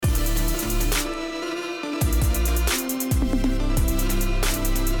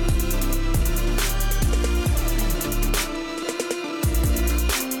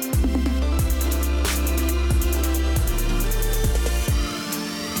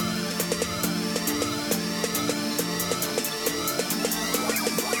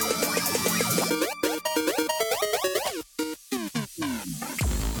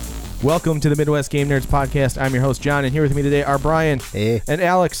Welcome to the Midwest Game Nerds Podcast. I'm your host, John, and here with me today are Brian and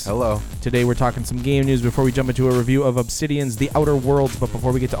Alex. Hello. Today we're talking some game news before we jump into a review of Obsidian's The Outer Worlds. But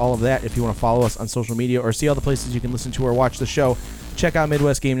before we get to all of that, if you want to follow us on social media or see all the places you can listen to or watch the show, check out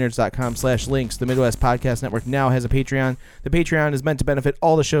MidwestGameNerds.com/links. The Midwest Podcast Network now has a Patreon. The Patreon is meant to benefit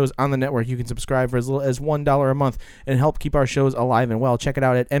all the shows on the network. You can subscribe for as little as $1 a month and help keep our shows alive and well. Check it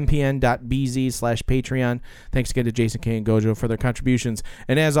out at mpn.bz/Patreon. Thanks again to Jason K and Gojo for their contributions.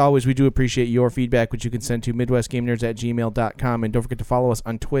 And as always, we do appreciate your feedback, which you can send to MidwestGameNerds@gmail.com. And don't forget to follow us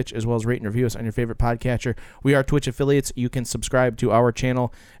on Twitch, as well as rate and review us on your favorite podcatcher. We are Twitch affiliates. You can subscribe to our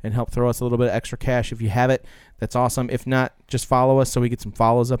channel and help throw us a little bit of extra cash if you have it. That's awesome. If not, just follow us so we get some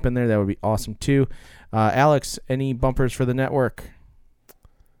follows up in there. That would be awesome too. Alex, any bumpers for the network?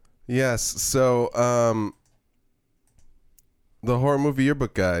 Yes. So, the Horror Movie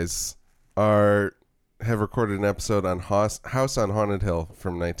Yearbook guys have recorded an episode on House on Haunted Hill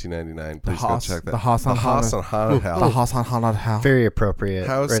from 1999. Please go check that. The House on Haunted Hill. The House on Haunted Hill. Very appropriate.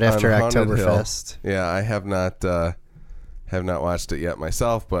 House right after Oktoberfest. Oktoberfest. Yeah, I have not watched it yet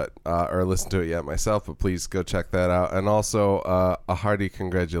myself, but or listened to it yet myself. But please go check that out. And also, a hearty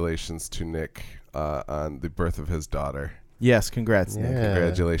congratulations to Nick on the birth of his daughter. Yes, congrats, Nick.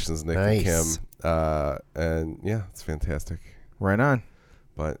 Congratulations, Nick and Kim. Nice. And yeah, it's fantastic. Right on.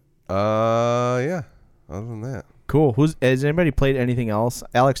 But yeah. Other than that, cool. Has anybody played anything else?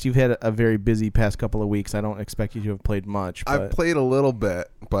 Alex, you've had a very busy past couple of weeks. I don't expect you to have played much. But... I've played a little bit,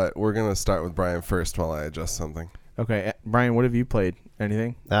 but we're gonna start with Brian first while I adjust something. Okay, Brian, what have you played?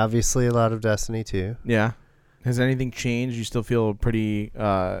 Anything? Obviously, a lot of Destiny 2. Yeah. Has anything changed? You still feel pretty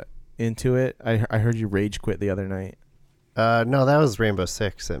into it? I heard you rage quit the other night. No, that was Rainbow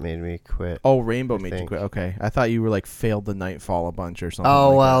Six that made me quit. Oh, Rainbow made you quit. Okay, I thought you were like failed the Nightfall a bunch or something. Oh,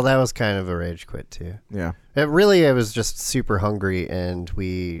 like well, that was kind of a rage quit too. Yeah. I was just super hungry, and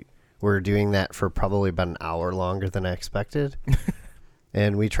we were doing that for probably about an hour longer than I expected.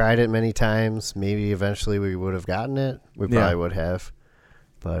 And we tried it many times. Maybe eventually we would have gotten it. We probably would have.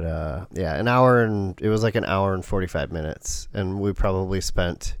 But yeah, it was like an hour and 45 minutes. And we probably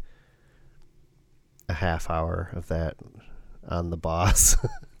spent a half hour of that on the boss.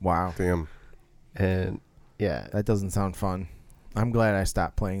 Wow. Damn. And yeah. That doesn't sound fun. I'm glad I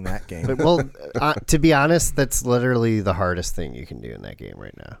stopped playing that game. But, well, to be honest, that's literally the hardest thing you can do in that game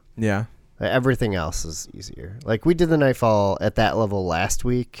right now. Yeah. Everything else is easier. Like, we did the Nightfall at that level last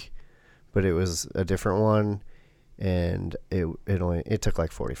week, but it was a different one, and it took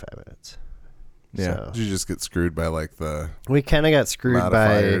like 45 minutes. Yeah. So, Did you just get screwed by like the we kind of got screwed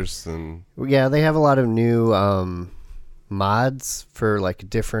modifiers and yeah, they have a lot of new mods for like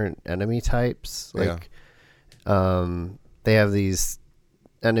different enemy types. Like they have these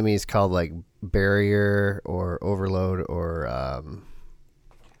enemies called like barrier or overload or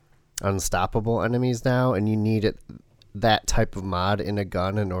unstoppable enemies now, and you need that type of mod in a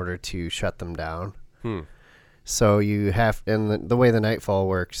gun in order to shut them down. So you have, and the way the Nightfall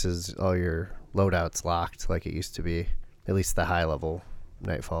works is all your loadout's locked like it used to be. At least the high level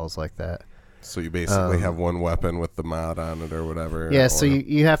Nightfall's like that. so you basically have one weapon with the mod on it or whatever. Yeah, so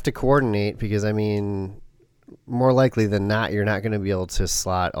you have to coordinate, because I mean, more likely than not, you're not going to be able to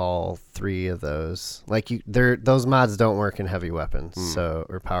slot all three of those. Like those mods don't work in heavy weapons,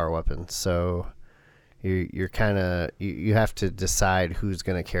 or power weapons. So you're kind of you have to decide who's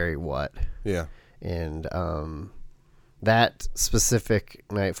going to carry what. Yeah. And that specific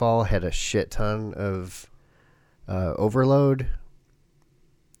Nightfall had a shit ton of overload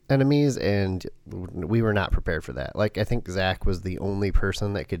enemies, and we were not prepared for that. Like, I think Zach was the only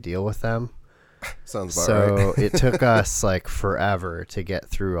person that could deal with them. Sounds about right. So it took us like forever to get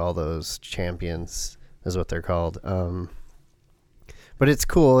through all those champions, is what they're called. But it's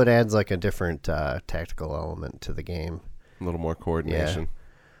cool. It adds like a different tactical element to the game. A little more coordination.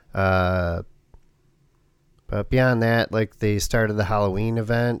 Yeah. But beyond that, like, they started the Halloween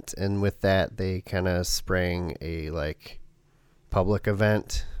event, and with that they kind of sprang a like public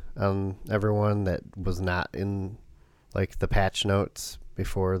event on everyone that was not in like the patch notes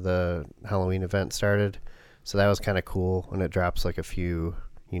before the Halloween event started. So that was kind of cool, and it drops like a few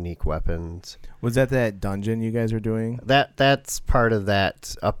unique weapons. Was that dungeon you guys are doing? That's part of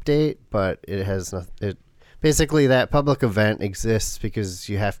that update, but it has basically that public event exists because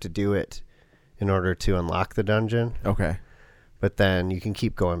you have to do it in order to unlock the dungeon. Okay. But then you can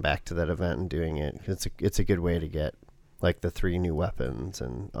keep going back to that event and doing it. It's a good way to get like the 3 new weapons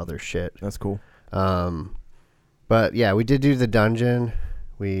and other shit. That's cool. But yeah, we did do the dungeon.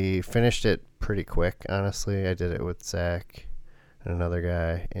 We finished it pretty quick, honestly. I did it with Zach and another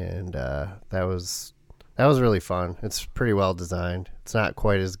guy, and that was That was really fun. It's pretty well designed. It's not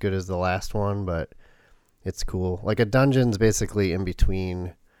quite as good as the last one, but it's cool. Like a dungeon's basically in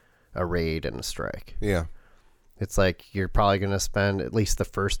between a raid and a strike. Yeah. It's like you're probably going to spend, at least the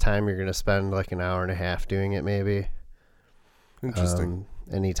first time, you're going to spend like an hour and a half doing it maybe. Interesting.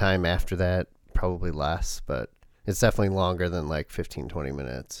 Any time after that, probably less, but it's definitely longer than like 15, 20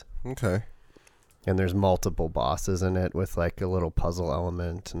 minutes. Okay. And there's multiple bosses in it with like a little puzzle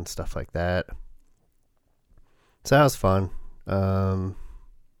element and stuff like that. So that was fun.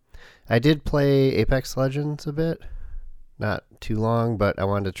 I did play Apex Legends a bit. Not too long, but I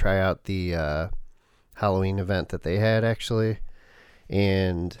wanted to try out the Halloween event that they had, actually.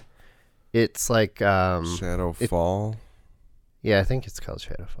 And it's like... Shadowfall? Yeah, I think it's called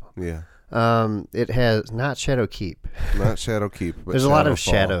Shadowfall. Yeah. It has... Not Shadowkeep. Not Shadowkeep, but There's a lot of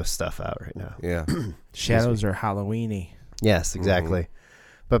Shadowfall. shadow stuff out right now. Yeah. Shadows are Halloween-y. Yes, exactly.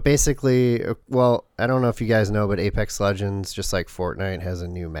 But basically, well, I don't know if you guys know, but Apex Legends, just like Fortnite, has a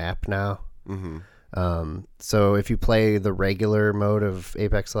new map now. Mm-hmm. So if you play the regular mode of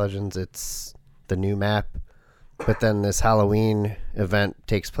Apex Legends, it's the new map. But then this Halloween event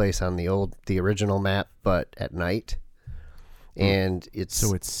takes place on the original map, but at night. And it's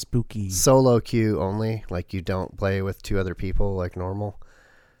So it's spooky. solo queue only. Like you don't play with two other people like normal.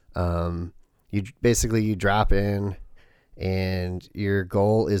 You drop in, and your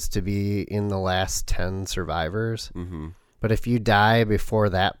goal is to be in the last 10 survivors. Mm-hmm. But if you die before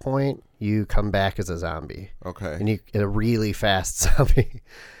that point, you come back as a zombie. Okay. And you a really fast zombie.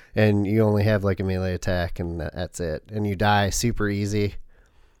 And you only have like a melee attack, and that's it. And you die super easy.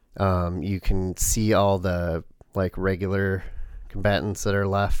 You can see all the like regular combatants that are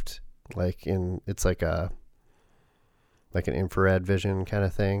left. It's like an infrared vision kind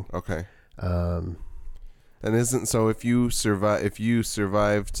of thing. Okay. And isn't so if you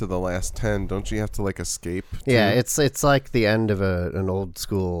survive to the last 10, don't you have to like escape? Yeah, it's like the end of an old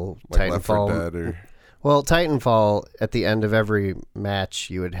school like Left 4 Titanfall. Dead or Well, Titanfall, at the end of every match,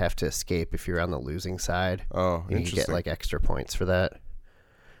 you would have to escape if you're on the losing side. oh, And you interesting. get like extra points for that.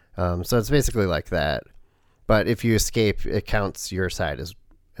 So it's basically like that. But if you escape, it counts your side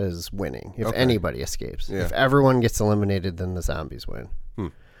as winning. If Okay. anybody escapes. Yeah. If everyone gets eliminated, then the zombies win.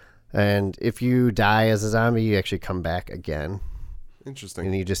 And if you die as a zombie, you actually come back again. Interesting.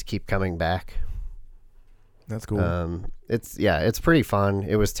 And you just keep coming back. That's cool. It's pretty fun.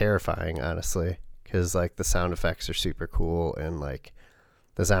 It was terrifying, honestly, because like the sound effects are super cool, and like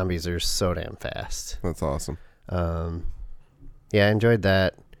the zombies are so damn fast. That's awesome. Yeah, I enjoyed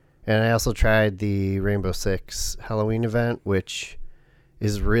that. And I also tried the Rainbow Six Halloween event, which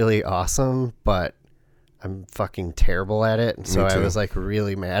is really awesome, but I'm fucking terrible at it. And so I too. was like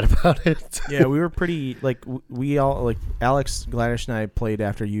really mad about it. Yeah, we were pretty like we all like Alex Gladish and I played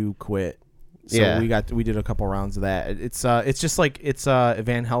after you quit. So Yeah. we did a couple rounds of that. It's just like it's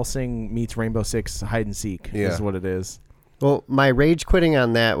Van Helsing meets Rainbow Six hide and seek Yeah. is what it is. Well, my rage quitting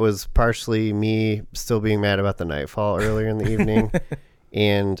on that was partially me still being mad about the Nightfall earlier in the evening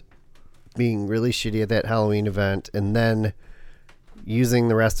and being really shitty at that Halloween event, and then using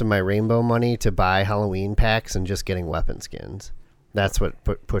the rest of my rainbow money to buy Halloween packs and just getting weapon skins. That's what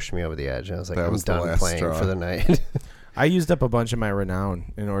pushed me over the edge. I was like, That I'm was the done last playing straw. for the night. I used up a bunch of my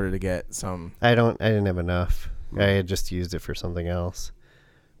renown in order to get some. I didn't have enough. I had just used it for something else.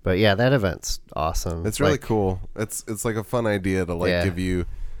 But yeah, that event's awesome. It's really Like, cool. It's like a fun idea to like Yeah. give you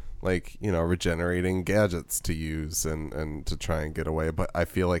like, you know, regenerating gadgets to use and to try and get away. But I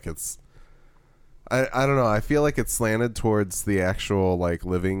feel like it's I don't know. I feel like it's slanted towards the actual like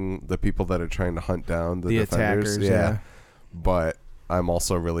the people that are trying to hunt down the defenders. attackers. Yeah. But I'm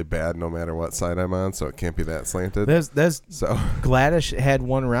also really bad no matter what side I'm on, so it can't be that slanted. There's So Gladish had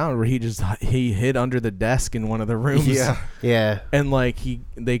one round where he hid under the desk in one of the rooms. yeah. yeah. And like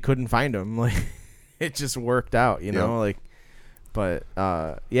they couldn't find him. Like it just worked out, you know. Yep. Like, but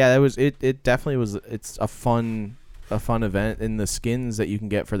yeah, that was it. It definitely was. It's a fun event, and the skins that you can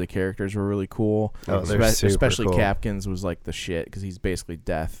get for the characters were really cool. Oh, they're super Especially cool. Capkins was like the shit because he's basically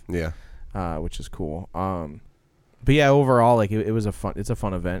death, Yeah. which is cool. But yeah, overall, like it's a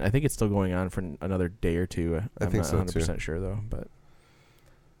fun event. I think it's still going on for another day or two. I I'm think not so, 100% sure though. But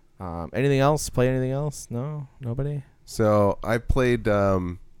anything else? Play anything else? No, nobody. So I played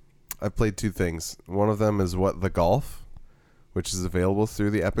two things. One of them is What the Golf, which is available through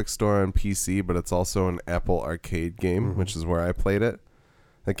the Epic Store on PC, but it's also an Apple Arcade game, which is where I played it.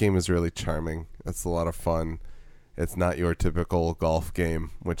 That game is really charming. It's a lot of fun. It's not your typical golf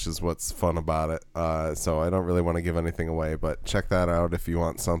game, which is what's fun about it. So I don't really want to give anything away, but check that out if you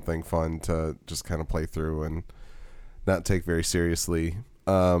want something fun to just kind of play through and not take very seriously.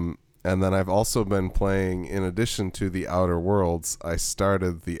 And then I've also been playing, in addition to The Outer Worlds, I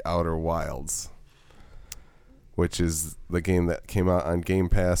started The Outer Wilds, which is the game that came out on Game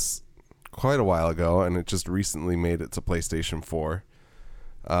Pass quite a while ago, and it just recently made it to PlayStation 4.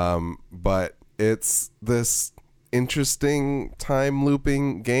 But it's this interesting time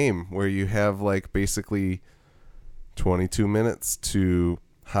looping game where you have like basically 22 minutes to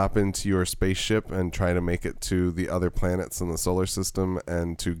hop into your spaceship and try to make it to the other planets in the solar system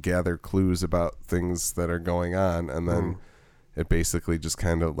and to gather clues about things that are going on, and then it basically just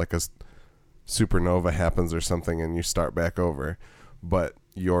kind of like a supernova happens or something and you start back over, but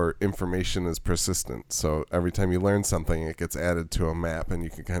your information is persistent, so every time you learn something it gets added to a map and you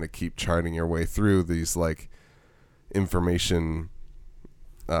can kind of keep charting your way through these like information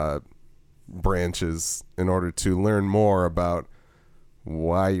branches in order to learn more about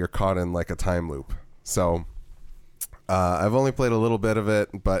why you're caught in like a time loop. So I've only played a little bit of it,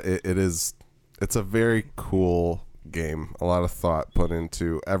 but it's a very cool game. A lot of thought put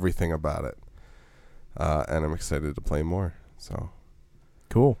into everything about it, and I'm excited to play more. So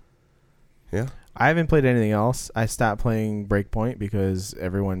cool. Yeah, I haven't played anything else. I stopped playing Breakpoint because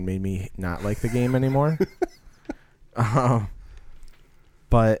everyone made me not like the game anymore.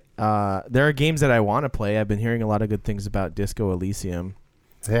 But there are games that I want to play. I've been hearing a lot of good things about Disco Elysium.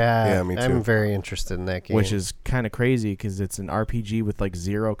 Yeah, me too. I'm very interested in that game. Which is kind of crazy because it's an RPG with like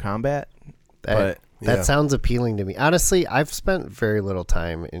zero combat. That yeah. sounds appealing to me. Honestly, I've spent very little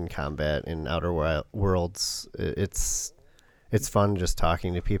time in combat in Outer Worlds. It's fun just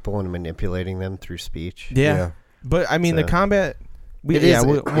talking to people and manipulating them through speech. Yeah. But I mean, the combat. We'll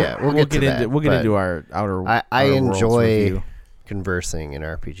get into our Outer I Outer Worlds enjoy review. Conversing in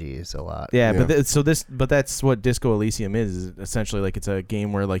RPGs a lot. Yeah. But that's what Disco Elysium is essentially. Like, it's a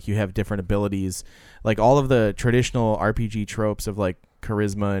game where like you have different abilities, like all of the traditional RPG tropes of like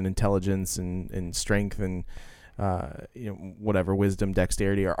charisma and intelligence and strength and whatever, wisdom,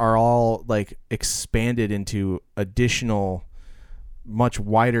 dexterity are all like expanded into additional much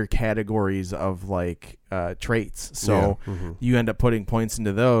wider categories of like traits. So you end up putting points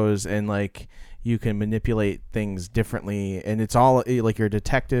into those, and like you can manipulate things differently, and it's all like you're a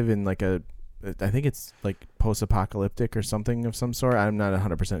detective in like I think it's like post-apocalyptic or something of some sort. I'm not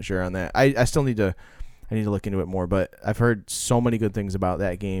 100% sure on that. I still need to look into it more, but I've heard so many good things about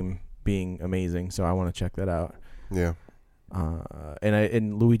that game being amazing, so I want to check that out. Yeah.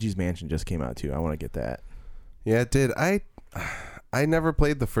 And Luigi's Mansion just came out too. I want to get that. Yeah, it did. I never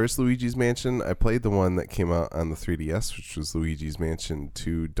played the first Luigi's Mansion. I played the one that came out on the 3DS, which was Luigi's Mansion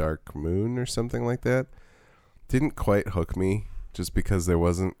 2 Dark Moon or something like that. Didn't quite hook me just because there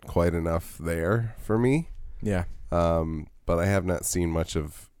wasn't quite enough there for me. Yeah. But I have not seen much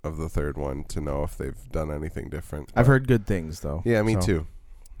of the third one to know if they've done anything different. I've heard good things though. Yeah, me too.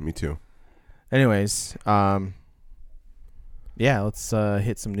 Me too. Anyways, yeah, let's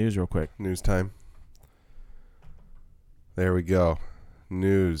hit some news real quick. News time. There we go.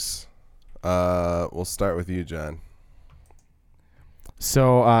 News. We'll start with you, John.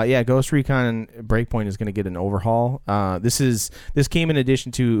 So, Ghost Recon Breakpoint is going to get an overhaul. This came in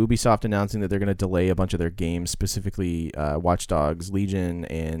addition to Ubisoft announcing that they're going to delay a bunch of their games, specifically Watch Dogs Legion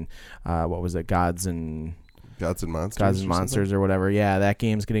and what was it, Gods and Monsters or whatever. Yeah, that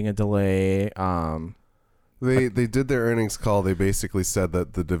game's getting a delay. They did their earnings call. They basically said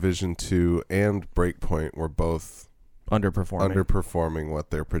that The Division 2 and Breakpoint were both underperforming what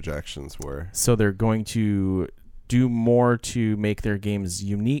their projections were. So they're going to do more to make their games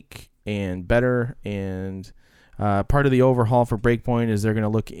unique and better. And part of the overhaul for Breakpoint is they're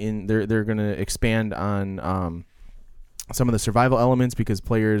going to they're going to expand on some of the survival elements because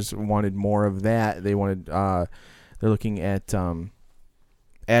players wanted more of that. They wanted they're looking at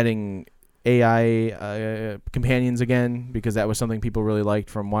adding AI companions again because that was something people really liked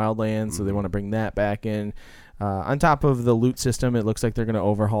from Wildlands. So they want to bring that back in. On top of the loot system, it looks like they're going to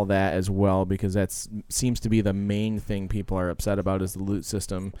overhaul that as well because that seems to be the main thing people are upset about is the loot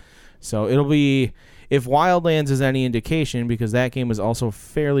system. So it'll be, if Wildlands is any indication, because that game was also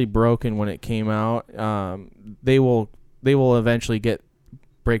fairly broken when it came out, they will eventually get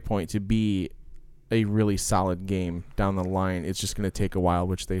Breakpoint to be a really solid game down the line. It's just going to take a while,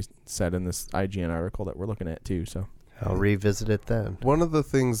 which they said in this IGN article that we're looking at too. So I'll revisit it then. One of the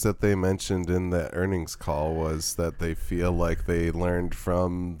things that they mentioned in that earnings call was that they feel like they learned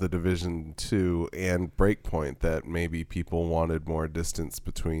from The Division 2 and Breakpoint that maybe people wanted more distance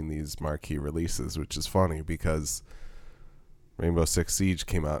between these marquee releases, which is funny because Rainbow Six Siege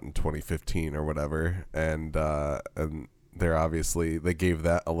came out in 2015 or whatever, and they gave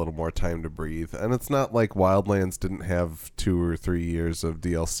that a little more time to breathe. And it's not like Wildlands didn't have 2 or 3 years of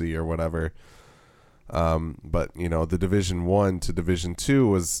DLC or whatever. But the Division 1 to Division 2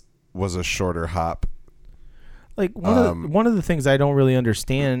 was a shorter hop. Like one of the things I don't really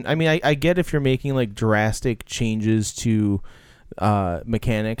understand. I mean, I get if you're making like drastic changes to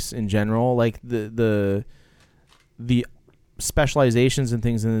mechanics in general, like the specializations and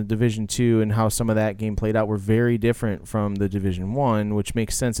things in the Division 2 and how some of that game played out were very different from the Division 1, which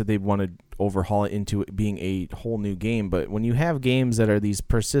makes sense that they'd want to overhaul it into it being a whole new game. But when you have games that are these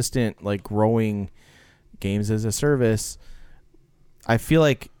persistent, like growing games as a service, I feel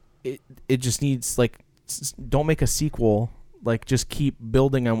like it just needs, like, don't make a sequel, like just keep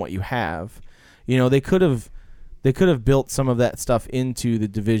building on what you have. They could have built some of that stuff into the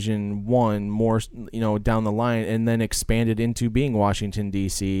Division 1 more, down the line, and then expanded into being Washington,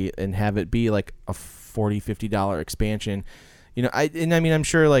 D.C., and have it be like a $40, $50 expansion. I'm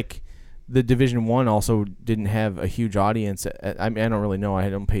sure like the Division 1 also didn't have a huge audience. I don't really know. I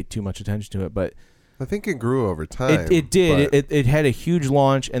don't pay too much attention to it, but I think it grew over time. It did. It had a huge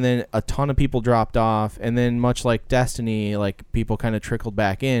launch, and then a ton of people dropped off, and then much like Destiny, like people kind of trickled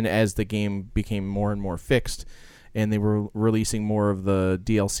back in as the game became more and more fixed, and they were releasing more of the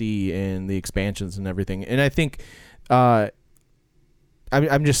DLC and the expansions and everything. And I think, I'm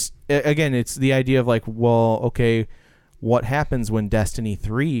just, again, it's the idea of like, well, okay, what happens when Destiny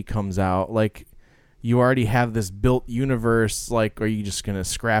 3 comes out? Like, you already have this built universe. Like, are you just going to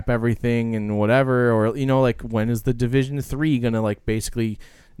scrap everything and whatever? Or, like, when is the Division 3 going to, like, basically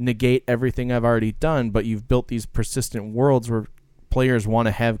negate everything I've already done? But you've built these persistent worlds where players want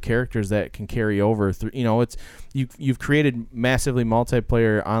to have characters that can carry over through. It's you've created massively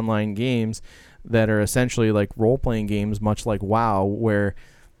multiplayer online games that are essentially like role-playing games, much like WoW, where,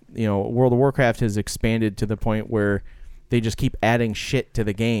 World of Warcraft has expanded to the point where they just keep adding shit to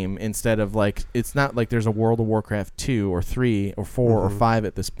the game instead of like, it's not like there's a World of Warcraft 2 or 3 or 4 or 5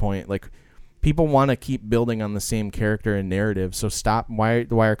 at this point. Like, people want to keep building on the same character and narrative. So stop. Why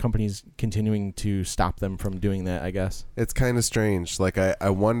are companies continuing to stop them from doing that, I guess? It's kind of strange. Like, I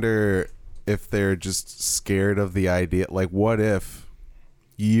wonder if they're just scared of the idea. Like, what if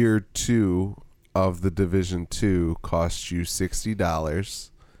year 2 of the Division 2 cost you $60?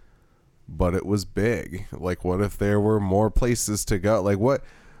 But it was big. Like, what if there were more places to go? Like, what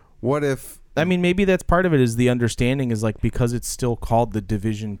if... I mean, maybe that's part of it, is the understanding is like, because it's still called the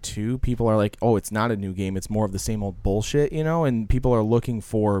Division 2, people are like, oh, it's not a new game. It's more of the same old bullshit, and people are looking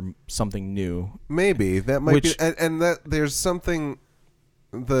for something new. Maybe. That might be... And that there's something...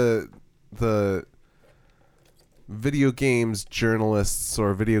 The video games journalists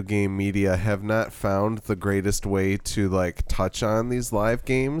or video game media have not found the greatest way to like touch on these live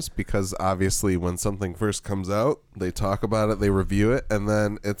games, because obviously when something first comes out, they talk about it, they review it, and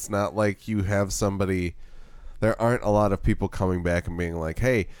then it's not like you have somebody, there aren't a lot of people coming back and being like,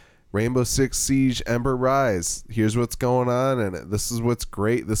 hey, Rainbow Six Siege Ember Rise, here's what's going on, and this is what's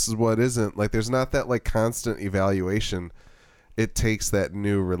great, this is what isn't. Like, there's not that like constant evaluation. It takes that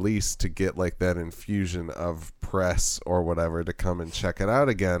new release to get like that infusion of press or whatever to come and check it out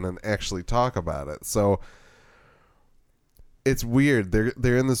again and actually talk about it. So it's weird.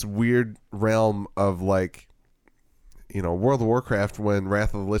 They're in this weird realm of like, World of Warcraft, when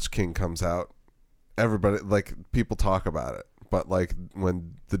Wrath of the Lich King comes out, everybody, like, people talk about it. But like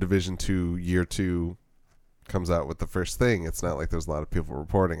when the Division 2 year 2 comes out with the first thing, it's not like there's a lot of people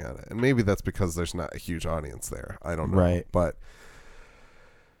reporting on it. And maybe that's because there's not a huge audience there. I don't know. Right. But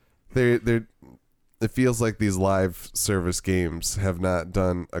it feels like these live service games have not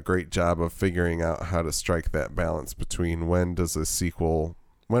done a great job of figuring out how to strike that balance between when is the sequel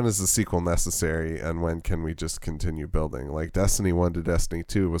necessary and when can we just continue building. Like Destiny 1 to Destiny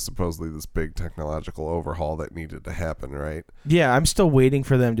 2 was supposedly this big technological overhaul that needed to happen, right? Yeah, I'm still waiting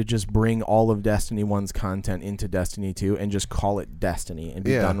for them to just bring all of Destiny 1's content into Destiny 2 and just call it Destiny and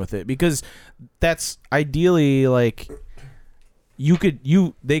be done with it, because that's ideally like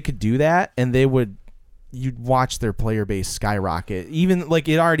they could do that, and you'd watch their player base skyrocket. Even like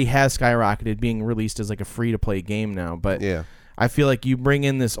it already has skyrocketed, being released as like a free to play game now, but yeah. I feel like you bring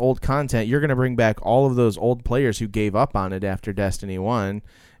in this old content, you're going to bring back all of those old players who gave up on it after Destiny 1,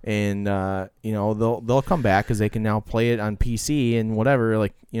 and they'll come back because they can now play it on PC and whatever,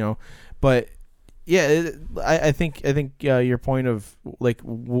 like, but yeah, I think your point of like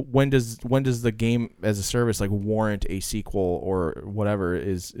when does the game as a service like warrant a sequel or whatever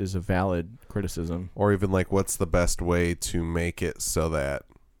is a valid criticism. Or even like, what's the best way to make it so that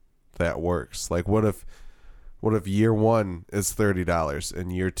works? Like, what if year 1 is $30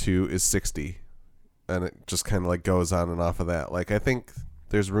 and year 2 is $60? and it just kind of like goes on and off of that. Like I think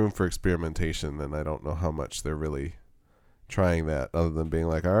there's room for experimentation, and I don't know how much they're really trying that, other than being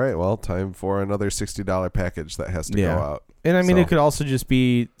like, all right, well, time for another $60 package that has to go out. And I mean, So- it could also just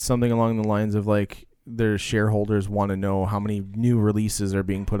be something along the lines of like their shareholders want to know how many new releases are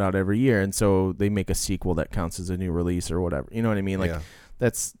being put out every year, and so they make a sequel that counts as a new release or whatever. You know what I mean? Like Yeah,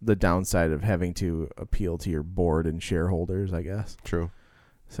 that's the downside of having to appeal to your board and shareholders, I guess. true.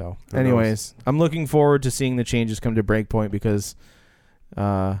 So, Who anyways, I'm looking forward to seeing the changes come to Breakpoint because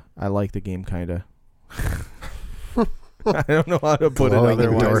I like the game kind of. I don't know how to put it Glowing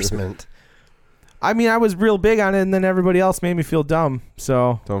otherwise. endorsement. I mean, I was real big on it, and then everybody else made me feel dumb.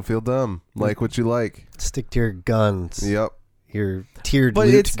 So, Don't feel dumb. Like what you like. Stick to your guns. Yep. Your tiered but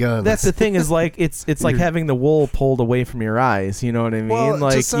loot guns. that's the thing is like it's like having the wool pulled away from your eyes. You know what I mean? Well,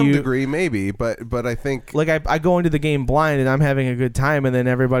 like to some degree, maybe, but I think like I go into the game blind and I'm having a good time, and then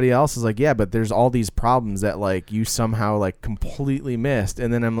everybody else is like, yeah, but there's all these problems that like you somehow like completely missed,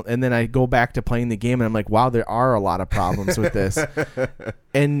 and then I go back to playing the game and I'm like, wow, there are a lot of problems with this,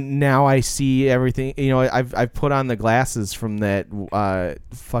 and now I see everything. You know, I've put on the glasses from that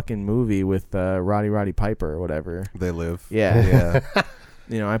fucking movie with Roddy Piper or whatever. They Live. Yeah. Yeah.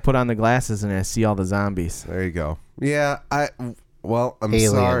 You know, I put on the glasses and I see all the zombies. There you go. Yeah. I'm Aliens,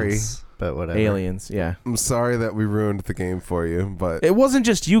 sorry. but whatever. Aliens, yeah. I'm sorry that we ruined the game for you, but It wasn't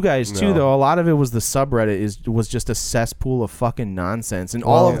just you guys too, No. though. A lot of it was the subreddit was just a cesspool of fucking nonsense, and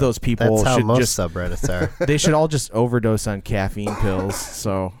all Well, of those people That's how should most just subreddits are. they should all just overdose on caffeine pills.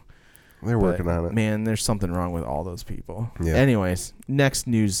 So they're working on it. Man, there's something wrong with all those people. Yeah. Anyways, next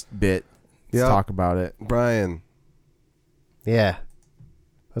news bit. Let's Yeah. talk about it. Brian, Yeah.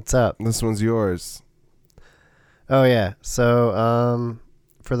 What's up? this one's yours. Oh yeah. So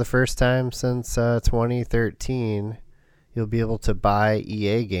for the first time since 2013, you'll be able to buy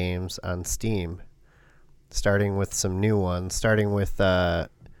EA games on Steam, starting with some new ones, starting with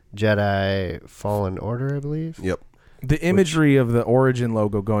Jedi Fallen Order, I believe. Yep. The imagery of the Origin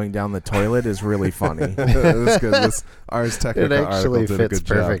logo going down the toilet is really funny. That's good. This Ars It Technica article actually did a fits good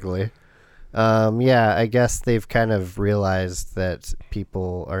job. perfectly. Yeah, I guess they've kind of realized that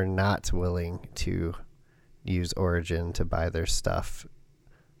people are not willing to use Origin to buy their stuff.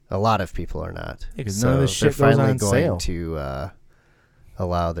 A lot of people are not. Yeah, 'cause none of this they're shit goes finally on going sale. to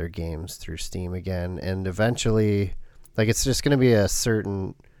allow their games through Steam again, and eventually, like, it's just going to be a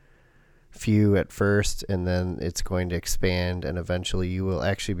certain few at first, and then it's going to expand, and eventually you will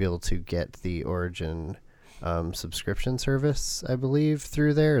actually be able to get the Origin subscription service, I believe,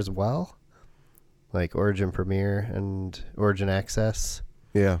 through there as well, like Origin Premier and Origin Access.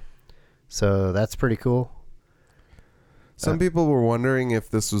 Yeah. So that's pretty cool. Some people were wondering if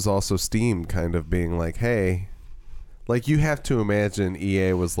this was also Steam kind of being like, hey, like you have to imagine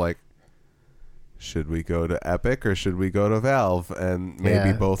EA was like, should we go to Epic or should we go to Valve? And maybe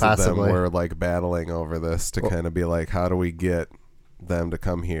Yeah, both possibly. of them were like battling over this to kind of be like, how do we get them to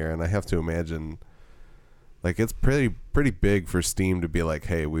come here? And I have to imagine like it's pretty big for Steam to be like,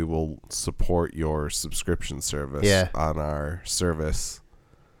 hey, we will support your subscription service on our service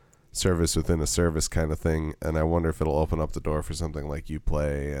within a service kind of thing. And I wonder if it'll open up the door for something like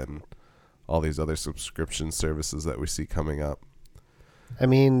Uplay and all these other subscription services that we see coming up. I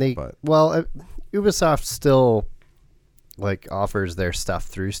mean, Ubisoft still like offers their stuff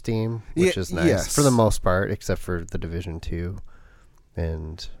through Steam, which is nice yes. for the most part, except for the Division 2.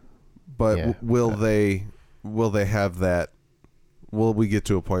 And But Yeah. will they have that? Will we get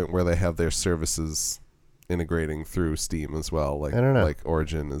to a point where they have their services integrating through Steam as well? Like I don't know. like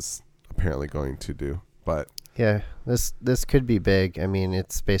Origin is apparently going to do. But yeah, this could be big. I mean,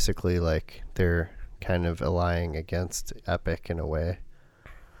 it's basically like they're kind of allying against Epic in a way.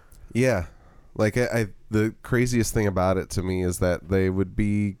 yeah, like I the craziest thing about it to me is that they would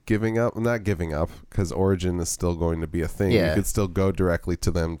be not giving up, because Origin is still going to be a thing. Yeah. You could still go directly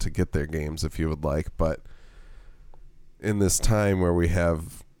to them to get their games if you would like, but in this time where we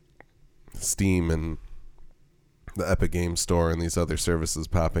have Steam and the Epic Games Store and these other services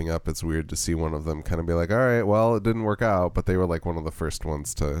popping up, it's weird to see one of them kind of be like, all right, well, it didn't work out, but they were like one of the first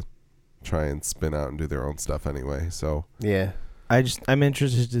ones to try and spin out and do their own stuff anyway. So Yeah. I'm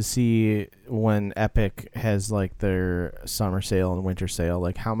interested to see when Epic has like their summer sale and winter sale,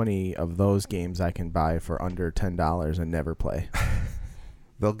 like how many of those games I can buy for under $10 and never play.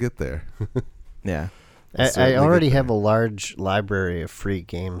 they'll get there. Yeah. I certainly already get have a large library of free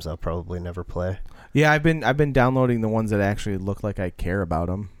games I'll probably never play. Yeah, I've been downloading the ones that actually look like I care about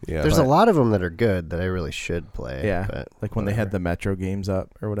them. Yeah, There's a lot of them that are good that I really should play. Yeah, but like when they had the Metro games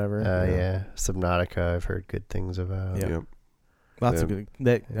up or whatever. yeah. Subnautica, I've heard good things about. Yeah. Yep. Lots of good.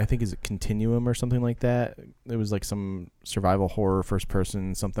 That I think is a Continuum or something like that. It was like some survival horror, first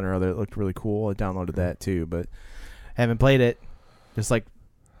person, something or other. It looked really cool. I downloaded that too, but haven't played it. Just like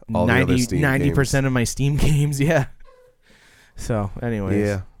All the other Steam 90% of my Steam games. Yeah. So, anyways.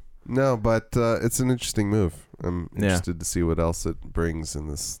 Yeah. No, but it's an interesting move. I'm interested to see what else it brings in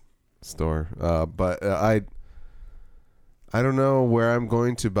this store. But I don't know where I'm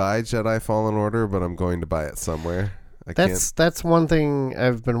going to buy Jedi Fallen Order, but I'm going to buy it somewhere. That's one thing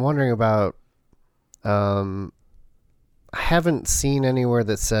I've been wondering about. I haven't seen anywhere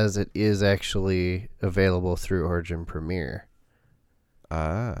that says it is actually available through Origin Premier.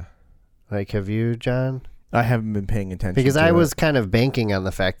 Like, have you, John? I haven't been paying attention Because to I it. was kind of banking on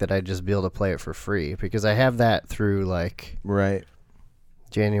the fact that I'd just be able to play it for free, because I have that through like right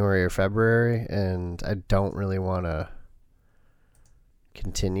January or February, and I don't really want to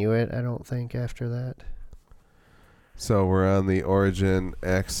continue it, I don't think, after that. So we're on the Origin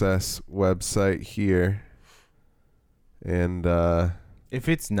Access website here. And if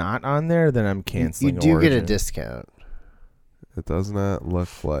it's not on there, then I'm canceling You do Origin. get a discount. it does not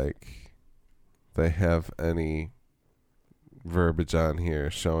look like they have any verbiage on here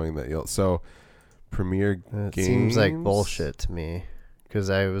showing that you'll... So, Premier It Games... seems like bullshit to me, because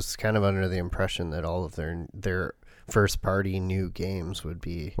I was kind of under the impression that all of their first-party new games would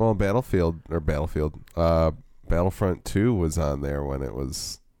be... Well, Battlefront 2 was on there when it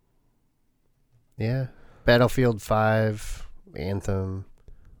was... Yeah. Battlefield 5, Anthem,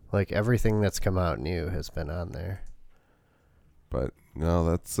 like everything that's come out new has been on there. But no,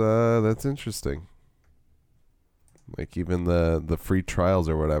 that's interesting. Like even the free trials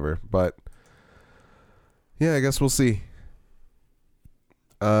or whatever. But yeah, I guess we'll see.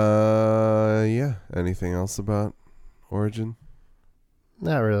 Yeah. Anything else about Origin?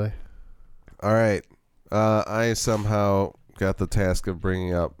 Not really. All right. I somehow got the task of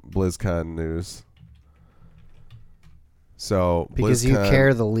bringing up BlizzCon news. So Because BlizzCon, you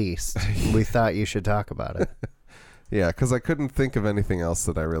care the least. We thought you should talk about it. Yeah, because I couldn't think of anything else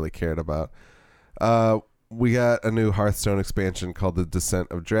that I really cared about. We got a new Hearthstone expansion called The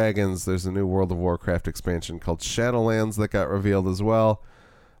Descent of Dragons. There's a new World of Warcraft expansion called Shadowlands that got revealed as well.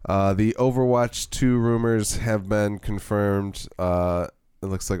 The Overwatch 2 rumors have been confirmed. It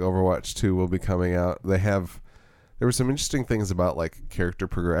looks like Overwatch 2 will be coming out. There were some interesting things about like character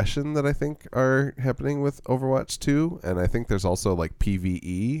progression that I think are happening with Overwatch 2, and I think there's also like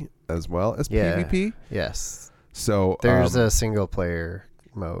PvE as well as PvP. Yes. So There's a single player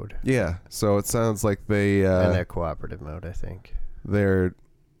mode. Yeah, so it sounds like they and a cooperative mode, I think. They're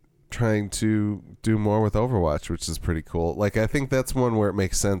trying to do more with Overwatch, which is pretty cool. Like I think that's one where it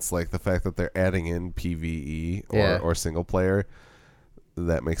makes sense, like the fact that they're adding in PvE or single player.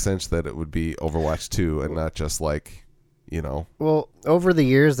 That makes sense that it would be Overwatch 2 and not just like, Well, over the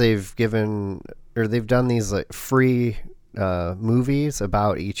years they've done these like free movies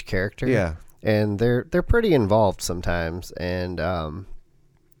about each character. Yeah. And they're pretty involved sometimes and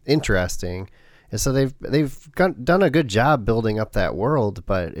interesting. And so they've done a good job building up that world,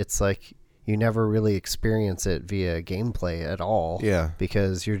 but it's like you never really experience it via gameplay at all. Yeah.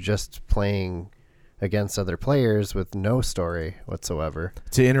 Because you're just playing against other players with no story whatsoever.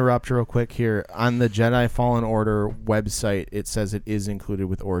 To interrupt real quick here, on the Jedi Fallen Order website, it says it is included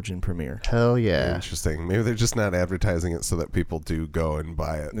with Origin Premier. Hell yeah. Interesting. Maybe they're just not advertising it so that people do go and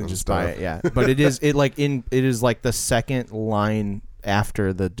buy it. And just buy it, yeah. But it is like the second line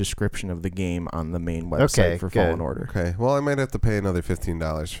after the description of the game on the main website for good. Fallen Order. Okay. Well, I might have to pay another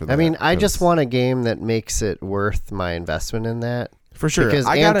 $15 for that. I mean, I just want a game that makes it worth my investment in that. For sure. Because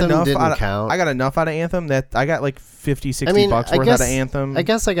I got Anthem enough didn't count. I got enough out of Anthem that I got like 50, 60 bucks worth out of Anthem. I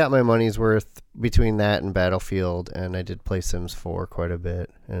guess I got my money's worth between that and Battlefield, and I did play Sims 4 quite a bit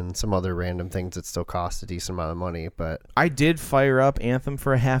and some other random things that still cost a decent amount of money, but I did fire up Anthem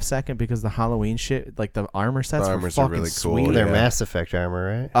for a half second because the Halloween shit, like the armor sets were armors are fucking really cool, sweet. they're yeah. Mass Effect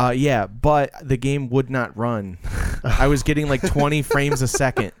armor, right? Yeah, but the game would not run. I was getting like 20 frames a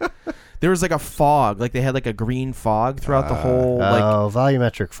second. There was like a fog, like they had like a green fog throughout the whole. Like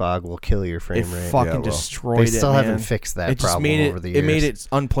Volumetric fog will kill your it frame rate. fucking well. destroyed They it. still man. haven't fixed that It just problem made it. over the years. It made it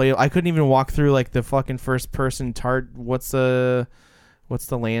unplayable. I couldn't even walk through like the fucking first person What's the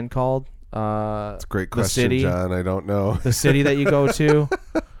land called? It's a great the question, city? John. I don't know. The city that you go to.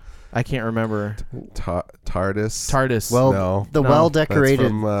 I can't remember. TARDIS. TARDIS. Well, No. the No. well-decorated. That's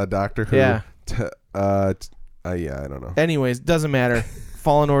from Doctor Who. Yeah. Yeah, I don't know. Anyways, doesn't matter.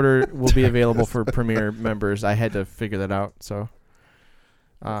 Fallen Order will be available for Premier members. I had to figure that out. So,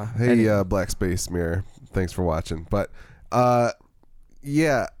 Hey, Black Space Mirror. Thanks for watching. But,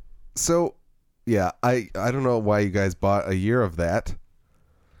 yeah. So, Yeah, I don't know why you guys bought a year of that.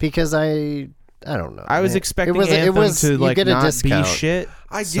 Because I don't know. I was man. expecting it was, to you like get a not be discount. shit.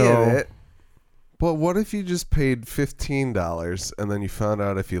 I so- get it. But what if you just paid $15 and then you found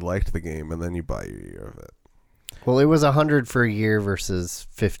out if you liked the game and then you buy your year of it? Well, it was $100 for a year versus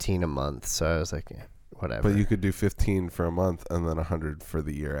 $15 a month. So I was like, yeah, whatever. But you could do 15 for a month and then 100 for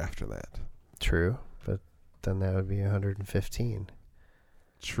the year after that. True, but then that would be 115.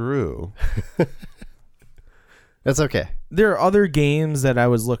 True. That's okay. There are other games that I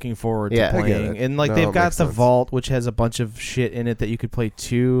was looking forward Yeah, to I get playing, it. and like No, they've it got makes the sense. Vault, which has a bunch of shit in it that you could play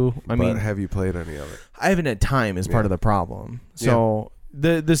too. I mean, But have you played any of it? I haven't had time is part Yeah. of the problem. So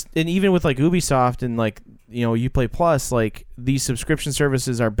this and even with like Ubisoft and like Uplay Plus, like these subscription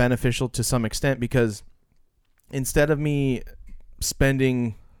services are beneficial to some extent because instead of me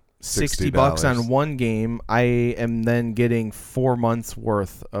spending $60 on one game, I am then getting 4 months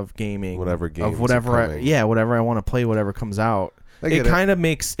worth of gaming, Whatever games of are whatever coming. whatever I want to play, whatever comes out. I It get it. kind of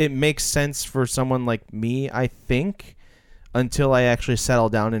makes sense for someone like me, I think, until I actually settle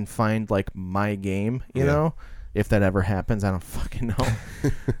down and find like my game, you Yeah. know? If that ever happens, I don't fucking know.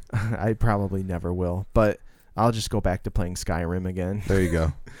 I probably never will, but I'll just go back to playing Skyrim again. There you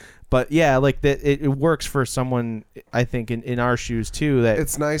go. But yeah, like that, it works for someone, I think, in our shoes too. That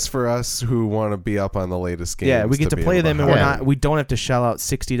It's nice for us who want to be up on the latest games. yeah, we get to be play able them, and have we don't have to shell out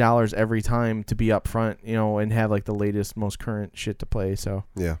 $60 every time to be up front, and have like the latest, most current shit to play. So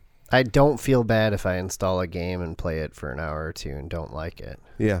Yeah. I don't feel bad if I install a game and play it for an hour or two and don't like it.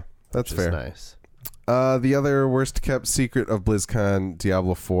 Yeah, that's Which is fair. nice. The other worst kept secret of BlizzCon,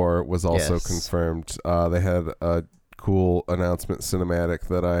 Diablo 4, was also Yes. confirmed. They had a cool announcement cinematic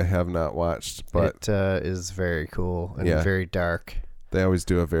that I have not watched, but It is very cool and Yeah. very dark. they always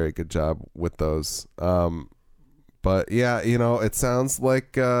do a very good job with those. But yeah, it sounds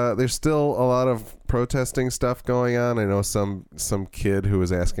like there's still a lot of protesting stuff going on. I know some kid who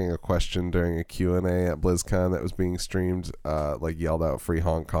was asking a question during a Q&A at BlizzCon that was being streamed, like yelled out "Free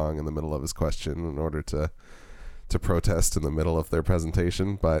Hong Kong" in the middle of his question in order to protest in the middle of their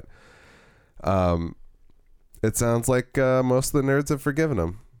presentation. But it sounds like most of the nerds have forgiven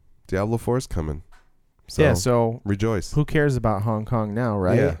him. Diablo 4 is coming. So, yeah, so rejoice. who cares about Hong Kong now,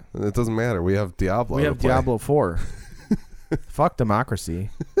 right? Yeah, it doesn't matter. We have Diablo. We to have play. Diablo 4. Fuck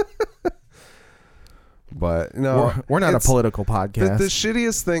democracy. But no, We're not a it's- political The podcast.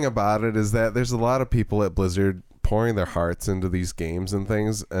 shittiest thing about it is that there's a lot of people at Blizzard pouring their hearts into these games and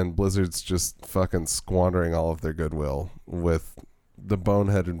things, and Blizzard's just fucking squandering all of their goodwill with the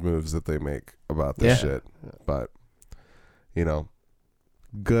boneheaded moves that they make about this shit. But,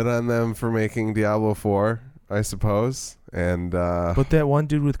 good on them for making Diablo 4, I suppose. And, But that one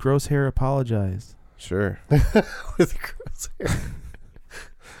dude with gross hair apologized. sure. With gross hair.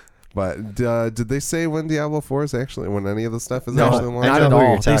 But did they say when Diablo 4 is actually, when any of the stuff is No, actually I launched? not know at who you're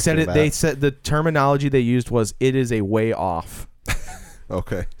all. They talking said it. about. They said the terminology they used was "it is a way off."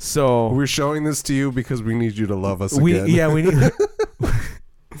 Okay. So We're showing this to you because we need you to love us we again. we need.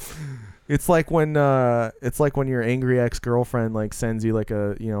 It's like when your angry ex-girlfriend like sends you like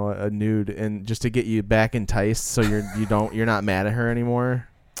a nude and just to get you back enticed so you're not mad at her anymore.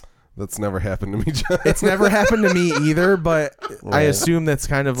 That's never happened to me, John. It's never happened to me either, but I Yeah. assume that's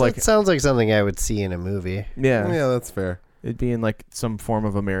kind of like It sounds like something I would see in a movie. yeah, Yeah, that's fair. it'd be in like some form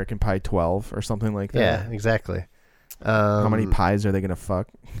of American Pie 12 or something like that. Yeah, exactly. How many pies are they gonna fuck?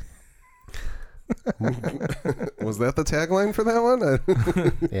 Was that the tagline for that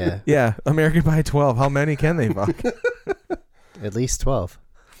one? Yeah, Yeah, American Pie 12. How many can they fuck? at least 12.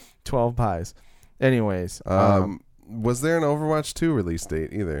 12 pies. Anyways, Was there an Overwatch 2 release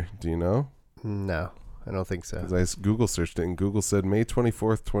date either? Do you know? No, I don't think so. 'Cause I Google searched it and Google said May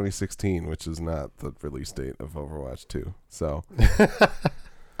 24th, 2016, which is not the release date of Overwatch 2. So,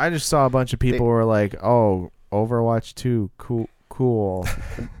 I just saw a bunch of people who were like, "Oh, Overwatch 2, cool."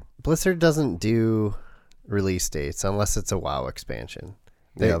 Blizzard doesn't do release dates unless it's a WoW expansion.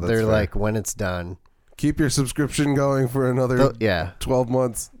 yeah, that's They're fair. like, when it's done. Keep your subscription going for another Yeah. 12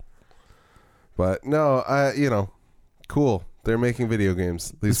 months. But no, cool. They're making video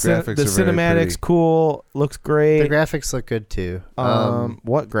games. These graphics the are very cinematics pretty. cool, looks The great. graphics look good too.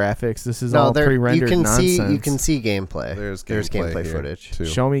 What graphics? This is no, all they're- pre-rendered you can nonsense. you can see gameplay. There's There's gameplay here, footage. too.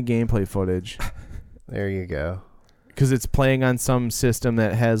 Show me gameplay footage There you go. because it's playing on some system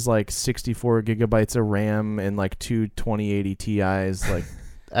that has like 64 gigabytes of RAM and like two 2080 Ti's. Like,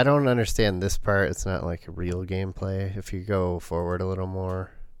 I don't understand this part. It's not like real gameplay. If you go forward a little more,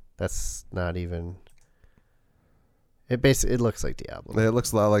 that's not even. It looks like Diablo. It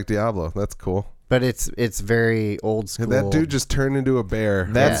looks a lot like Diablo. That's cool. But it's very old school. That dude just turned into a bear.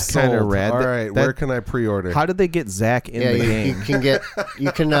 That's I'm kinda sold. rad. All That- right, where can I pre-order? How did they get Zach in the game?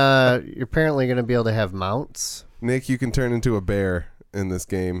 You're apparently going to be able to have mounts. Nick, you can turn into a bear in this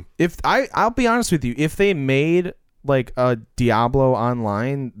game. I'll be honest with you, if they made like a Diablo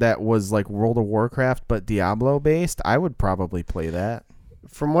Online that was like World of Warcraft but Diablo based, I would probably play that.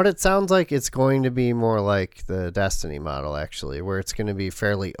 From what it sounds like, it's going to be more like the Destiny model, actually, where it's going to be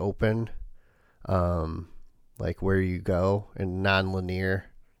fairly open, like where you go, and non-linear,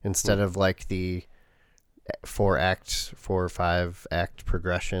 instead of like the 4 or 5 act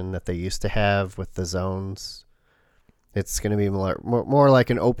progression that they used to have with the zones. It's going to be more like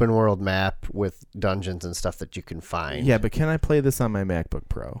an open world map with dungeons and stuff that you can find. Yeah, but can I play this on my MacBook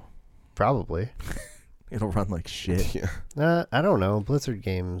Pro? Probably. It'll run like shit. Yeah. I don't know. Blizzard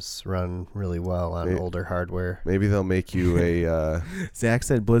games run really well on older hardware. Maybe they'll make you a. Zach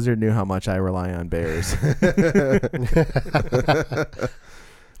said Blizzard knew how much I rely on bears.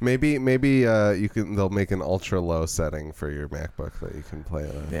 Maybe they'll make an ultra low setting for your MacBook that you can play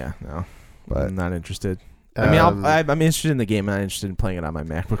on. Yeah, no, But I'm not interested. I mean, I'm interested in the game. I'm not interested in playing it on my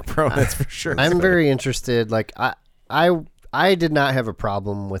MacBook Pro. That's for sure. I'm very interested. Like I did not have a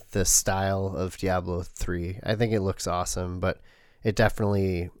problem with the style of Diablo 3. I think it looks awesome, but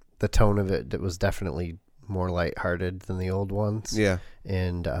the tone of it was definitely more lighthearted than the old ones. Yeah.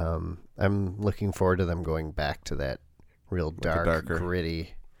 And I'm looking forward to them going back to that real dark,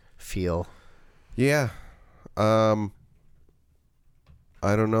 gritty feel. Yeah.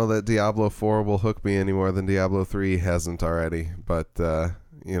 I don't know that Diablo 4 will hook me any more than Diablo 3 hasn't already, but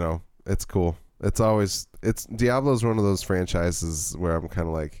it's cool. Diablo's one of those franchises where I'm kind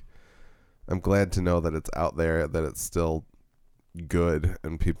of like, I'm glad to know that it's out there, that it's still good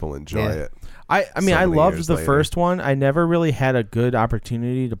and people enjoy it. I mean, I loved the later. first one. I never really had a good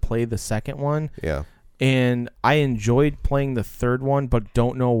opportunity to play the second one. Yeah. And I enjoyed playing the third one, but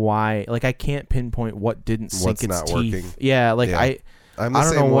don't know why. Like, I can't pinpoint what didn't sink What's its not teeth. working. Yeah, like Yeah. I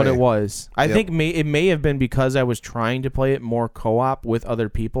don't know what it was. I Yep. think it may have been because I was trying to play it more co-op with other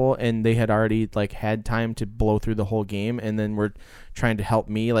people, and they had already like had time to blow through the whole game, and then were trying to help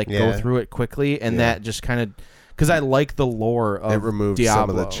me like go through it quickly, and that just kind of because I like the lore of it removed Diablo, some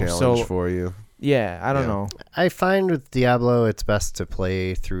of the challenge for you. Yeah, I don't know. I find with Diablo, it's best to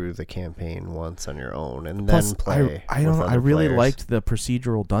play through the campaign once on your own, and Plus, then play. I don't. with I other really players. liked the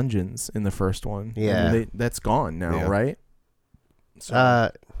procedural dungeons in the first one. Yeah. I mean, that's gone now, Yeah. right? So,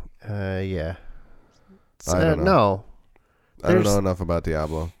 Yeah. I don't know. No. I don't know enough about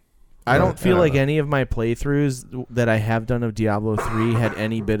Diablo. I don't feel like know. any of my playthroughs that I have done of Diablo 3 had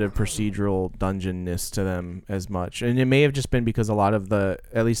any bit of procedural dungeonness to them as much. And it may have just been because a lot of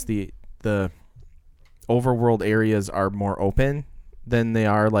at least the overworld areas are more open than they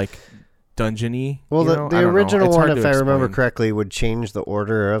are like dungeony. Well, you know? the I don't know. original It's one, hard if to I remember explain. correctly, would change the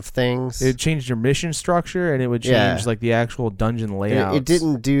order of things. It changed your mission structure, and it would change like the actual dungeon layouts. It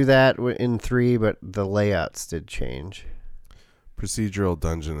didn't do that in 3, but the layouts did change. Procedural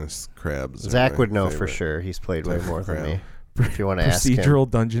Dungeness crabs. are Zach my would know for favorite. sure. He's played way type of more than crab. me. If you want to ask him. Procedural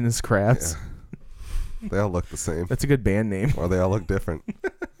Dungeness Crafts. Yeah. They all look the same. That's a good band name. Or they all look different.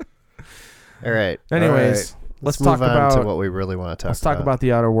 All right. Anyways, let's talk move on about to what we really want to talk about. Let's talk about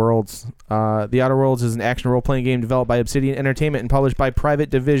The Outer Worlds. The Outer Worlds is an action role-playing game developed by Obsidian Entertainment and published by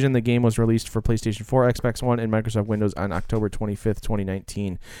Private Division. The game was released for PlayStation 4, Xbox One, and Microsoft Windows on October 25th,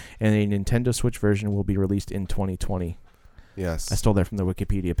 2019, and a Nintendo Switch version will be released in 2020. Yes. I stole that from the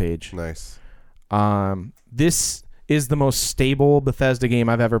Wikipedia page. Nice. This is the most stable Bethesda game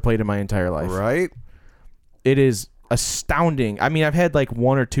I've ever played in my entire life. Right? It is astounding. I mean, I've had like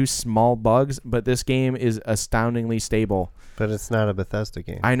one or two small bugs, but this game is astoundingly stable. But it's not a Bethesda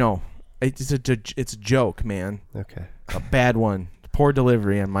game. I know. It's a joke, man. Okay. A bad one. Poor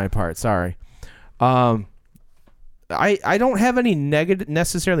delivery on my part. Sorry. I don't have any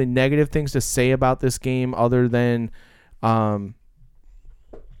necessarily negative things to say about this game other than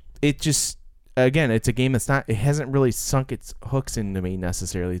it just, again, it's a game it hasn't really sunk its hooks into me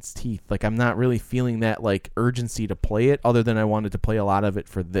necessarily, its teeth. Like, I'm not really feeling that like urgency to play it other than I wanted to play a lot of it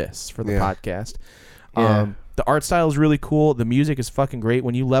for the podcast. Yeah. The art style is really cool. The music is fucking great.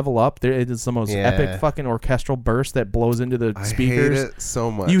 When you level up, it is the most epic fucking orchestral burst that blows into the speakers. I hate it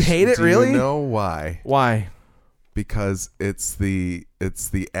so much. You hate it, Do really? you know why? Why? Because it's the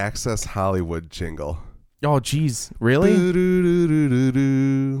Access Hollywood jingle. Oh, jeez. Really?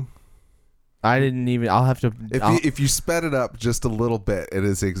 Do-do-do-do-do-do. I didn't even. I'll have to. If you sped it up just a little bit, it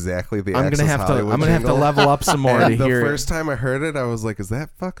is exactly the. I'm Access gonna have to. Hollywood I'm gonna have to jingle. level up some more to And the hear. first time I heard it, I was like, "Is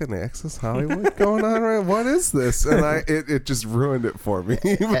that fucking Access Hollywood going on right? What is this?" And it just ruined it for me.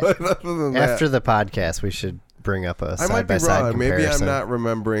 But other than After that, the podcast, we should bring up a I might be side-by-side wrong. Maybe I'm comparison. not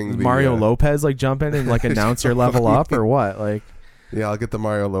remembering the, Mario Lopez like jump in and like announce your level up or what? Like, Yeah, I'll get the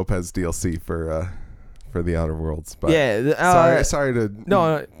Mario Lopez DLC for the Outer Worlds. But yeah. sorry to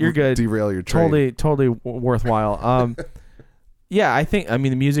No, you're good. derail your train. Totally worthwhile. Yeah, I think. I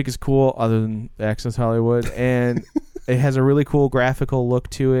mean, the music is cool, other than Access Hollywood, and it has a really cool graphical look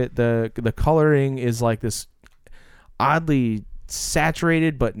to it. The coloring is like this oddly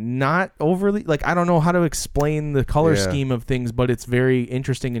saturated, but not overly. Like, I don't know how to explain the color scheme of things, but it's very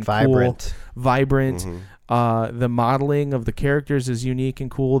interesting and Vibrant. cool. Vibrant. Mm-hmm. The modeling of the characters is unique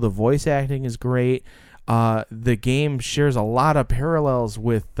and cool. The voice acting is great. The game shares a lot of parallels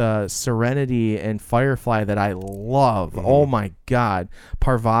with Serenity and Firefly that I love. Mm-hmm. Oh my god,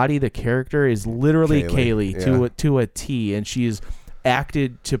 Parvati, the character, is literally Kaylee to a T, and she is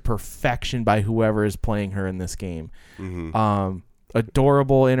acted to perfection by whoever is playing her in this game. Mm-hmm.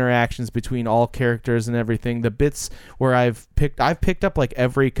 Adorable interactions between all characters and everything. The bits where I've picked up like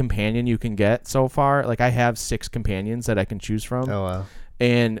every companion you can get so far. Like, I have 6 companions that I can choose from. Oh wow.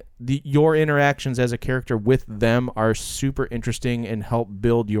 And your interactions as a character with them are super interesting and help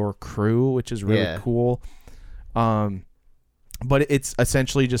build your crew, which is really cool. But it's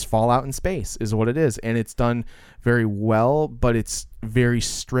essentially just Fallout in space is what it is. And it's done very well, but it's very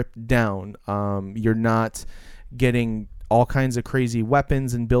stripped down. You're not getting all kinds of crazy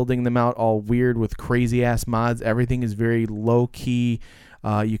weapons and building them out all weird with crazy ass mods. Everything is very low key.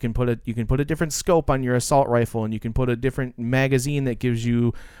 You can put a different scope on your assault rifle, and you can put a different magazine that gives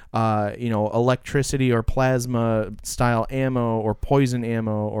you, electricity or plasma style ammo or poison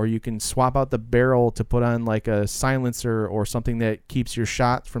ammo, or you can swap out the barrel to put on like a silencer or something that keeps your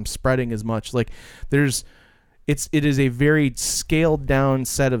shot from spreading as much. Like, it is a very scaled down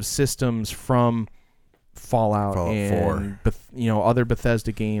set of systems from Fallout and 4. Other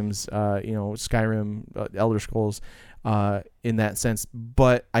Bethesda games, Skyrim, Elder Scrolls, in that sense.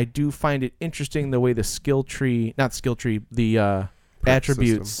 But I do find it interesting the way the the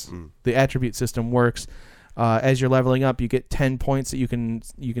attribute system works. As you're leveling up, you get 10 points that you can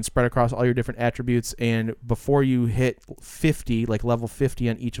spread across all your different attributes, and before you hit 50, like level 50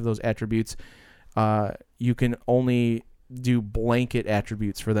 on each of those attributes, you can only do blanket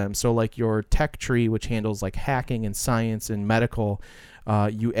attributes for them. So like your tech tree, which handles like hacking and science and medical,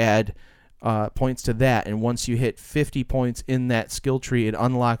 you add points to that, and once you hit 50 points in that skill tree, it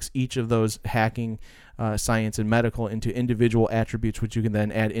unlocks each of those hacking, science, and medical into individual attributes, which you can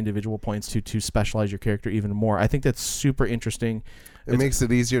then add individual points to specialize your character even more. I think that's super interesting. It makes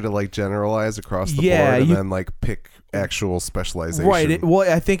it easier to like generalize across the board and then like pick actual specialization. Right.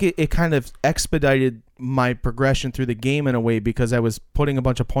 I think it kind of expedited my progression through the game in a way, because I was putting a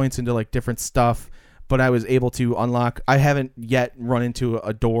bunch of points into like different stuff, but I was able to unlock. I haven't yet run into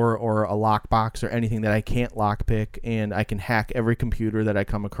a door or a lockbox or anything that I can't lockpick, and I can hack every computer that I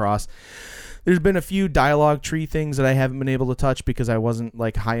come across. There's been a few dialogue tree things that I haven't been able to touch because I wasn't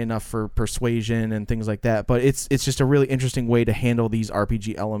like high enough for persuasion and things like that. But it's just a really interesting way to handle these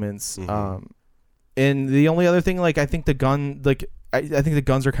RPG elements. Mm-hmm. And the only other thing, like, I think the gun, like, I think the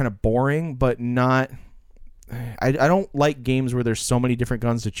guns are kind of boring, but not. I don't like games where there's so many different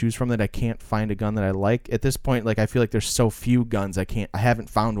guns to choose from that I can't find a gun that I like. At this point, like, I feel like there's so few guns I haven't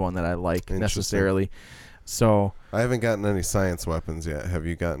found one that I like necessarily. So I haven't gotten any science weapons yet. Have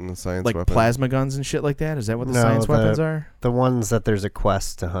you gotten a science like weapon? plasma guns and shit like that? Is that what the science weapons are? The ones that there's a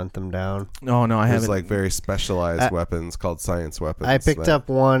quest to hunt them down. No, I There's haven't. like very specialized weapons called science weapons. I picked up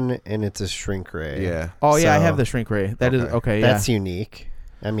one, and it's a shrink ray. Yeah. Oh yeah, I So- have the shrink ray. That is okay. Yeah. That's unique.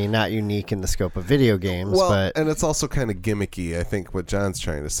 I mean, not unique in the scope of video games, Well, but and it's also kind of gimmicky. I think what John's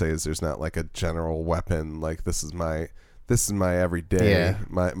trying to say is there's not like a general weapon. Like this is my everyday,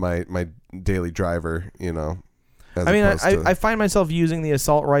 my daily driver. I mean, I find myself using the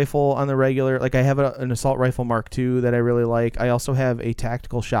assault rifle on the regular. Like, I have an assault rifle Mark II that I really like. I also have a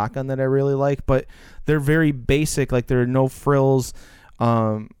tactical shotgun that I really like, but they're very basic. Like, there are no frills.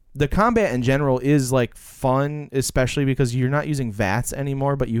 The combat in general is like fun, especially because you're not using VATS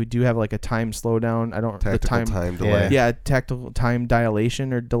anymore, but you do have like a time slowdown. tactical time delay. Yeah, tactical time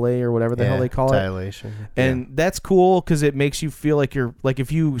dilation or delay or whatever the hell they call it. dilation. And that's cool because it makes you feel like you're like, if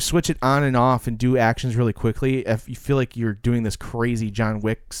you switch it on and off and do actions really quickly, if you feel like you're doing this crazy John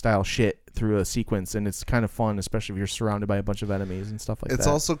Wick style shit through a sequence, and it's kind of fun, especially if you're surrounded by a bunch of enemies and stuff like that. It's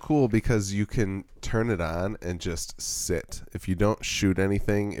also cool because you can turn it on and just sit. If you don't shoot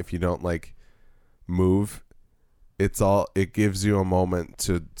anything, if you don't like move, it gives you a moment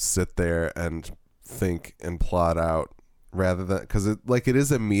to sit there and think and plot out, rather than, because it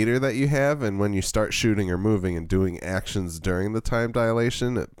is a meter that you have, and when you start shooting or moving and doing actions during the time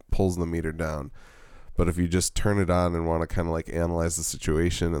dilation, it pulls the meter down. But if you just turn it on and want to kind of like analyze the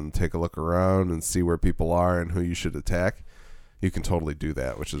situation and take a look around and see where people are and who you should attack, you can totally do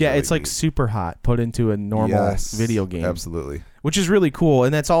that, which is really it's like neat. super hot put into a normal video game. Absolutely. Which is really cool.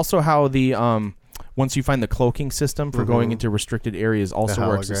 And that's also how the once you find the cloaking system for going into restricted areas also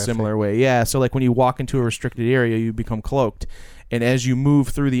works a similar way. Yeah, so like when you walk into a restricted area, you become cloaked. And as you move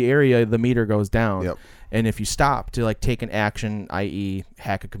through the area, the meter goes down. Yep. And if you stop to like take an action, i.e.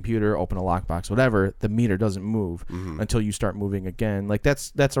 hack a computer, open a lockbox, whatever, the meter doesn't move until you start moving again. Like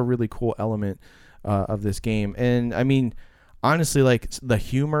that's a really cool element of this game. And I mean, honestly, like the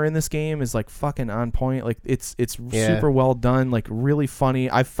humor in this game is like fucking on point. Like it's super well done, like really funny.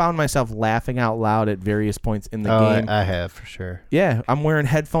 I've found myself laughing out loud at various points in the game. I have for sure. Yeah, I'm wearing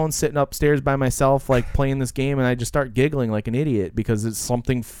headphones sitting upstairs by myself, like playing this game, and I just start giggling like an idiot because it's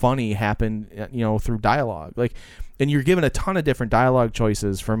something funny happened, through dialogue. Like, and you're given a ton of different dialogue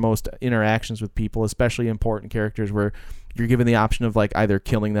choices for most interactions with people, especially important characters, where you're given the option of like either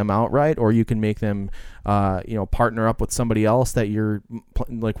killing them outright, or you can make them, partner up with somebody else that you're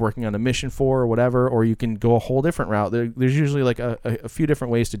like working on a mission for or whatever, or you can go a whole different route. There's usually like a few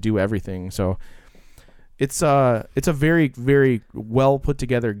different ways to do everything. So it's a very, very well put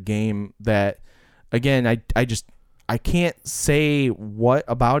together game that, again, I can't say what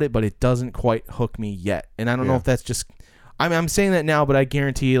about it, but it doesn't quite hook me yet. And I don't know if that's just, I'm saying that now, but I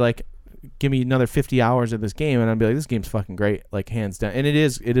guarantee like, give me another 50 hours of this game and I'd be like, this game's fucking great, like hands down. And it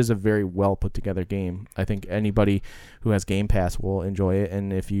is a very well put together game. I think anybody who has Game Pass will enjoy it.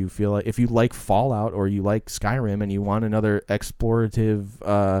 And if you like Fallout or you like Skyrim and you want another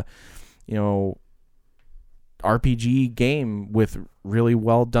explorative, RPG game with really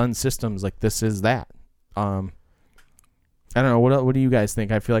well done systems, like this is that. I don't know. What do you guys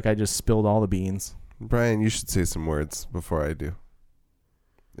think? I feel like I just spilled all the beans. Brian, you should say some words before I do,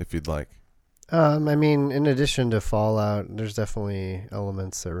 if you'd like. I mean, in addition to Fallout, there's definitely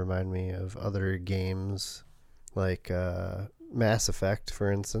elements that remind me of other games, like Mass Effect, for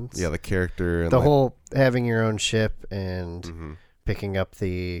instance. Yeah, the character. And the whole having your own ship and picking up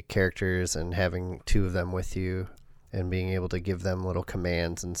the characters and having two of them with you and being able to give them little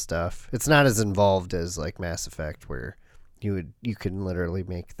commands and stuff. It's not as involved as like Mass Effect, where you can literally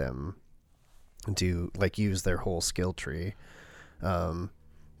make them use their whole skill tree.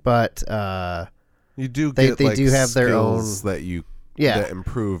 But you do they get do have their own that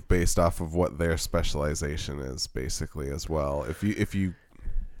improve based off of what their specialization is, basically, as well. If you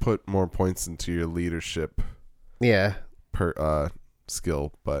put more points into your leadership per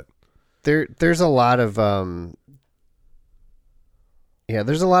skill, but there's a lot of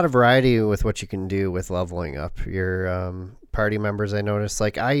there's a lot of variety with what you can do with leveling up your party members. I noticed,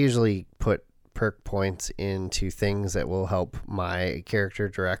 like, I usually put perk points into things that will help my character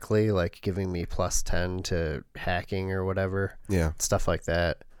directly, like giving me plus 10 to hacking or whatever. Yeah. Stuff like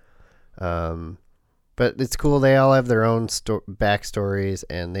that. But it's cool. They all have their own backstories,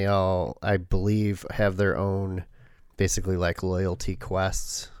 and they all, I believe, have their own basically like loyalty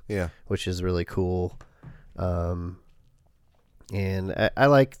quests. Yeah. Which is really cool. And I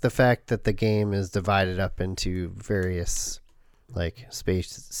like the fact that the game is divided up into various like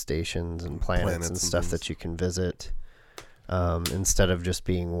space stations and planets and stuff that you can visit, instead of just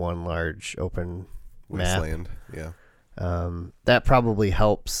being one large open wasteland. Map. Yeah. That probably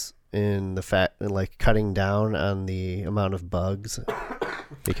helps in the fact, like, cutting down on the amount of bugs,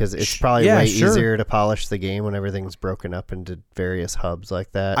 because it's probably way easier to polish the game when everything's broken up into various hubs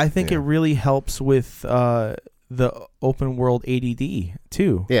like that. I think it really helps with the open world ADD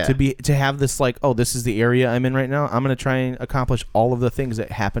too. Yeah. To have this, like, oh, this is the area I'm in right now. I'm going to try and accomplish all of the things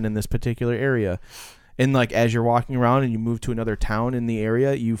that happen in this particular area. And like, as you're walking around and you move to another town in the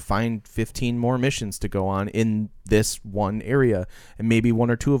area, you find 15 more missions to go on in this one area. And maybe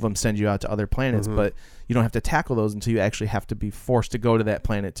one or two of them send you out to other planets, but you don't have to tackle those until you actually have to be forced to go to that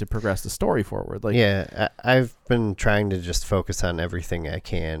planet to progress the story forward. Like, yeah, I've been trying to just focus on everything I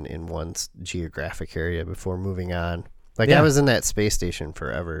can in one geographic area before moving on. Like, I was in that space station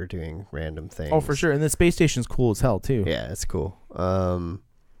forever doing random things. Oh, for sure. And the space station's cool as hell too. Yeah, it's cool.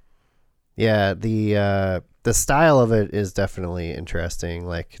 Yeah, the style of it is definitely interesting.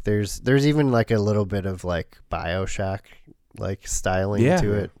 Like, there's even like a little bit of like BioShock like styling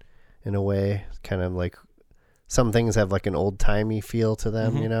to it in a way. Kind of like some things have like an old timey feel to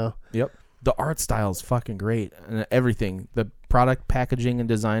them, you know. Yep. the art style is fucking great, and everything, the product packaging and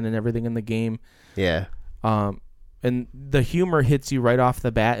design and everything in the game. Yeah. And the humor hits you right off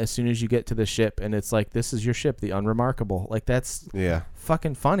the bat as soon as you get to the ship, and it's like, this is your ship, the Unremarkable. Like, that's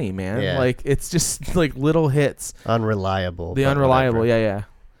fucking funny, man. Yeah. Like, it's just like little hits. Unreliable. The but Unreliable, whatever, yeah.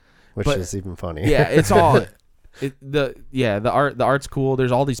 Which But- is even funny. Yeah, it's all the art's cool.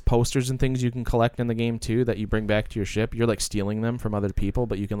 There's all these posters and things you can collect in the game too that you bring back to your ship. You're like stealing them from other people,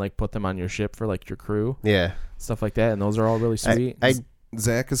 but you can like put them on your ship for like your crew, Yeah. stuff like that, and those are all really sweet.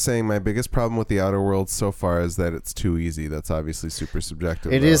 Zach is saying my biggest problem with the Outer Worlds so far is that it's too easy. That's obviously super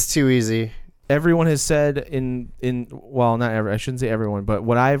subjective. It is too easy. Everyone has said in well, not every, I shouldn't say everyone, but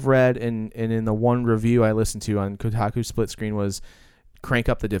what I've read and in the one review I listened to on Kotaku Split Screen was crank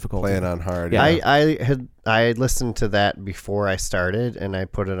up the difficulty. Play it on hard. Yeah. I had listened to that before I started, and I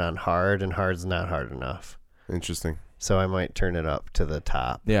put it on hard, and hard's not hard enough. Interesting. So I might turn it up to the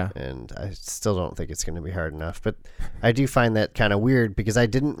top. Yeah. And I still don't think it's going to be hard enough. But I do find that kind of weird because I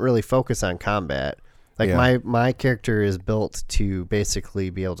didn't really focus on combat. Like my character is built to basically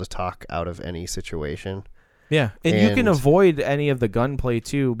be able to talk out of any situation. Yeah, and you can avoid any of the gunplay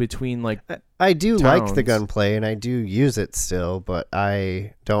too between like. I do like the towns. gunplay, and I do use it still, but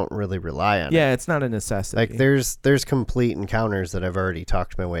I don't really rely on it. Yeah, it's not a necessity. Like there's complete encounters that I've already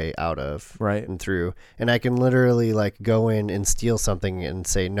talked my way out of, Right. and through, and I can literally like go in and steal something and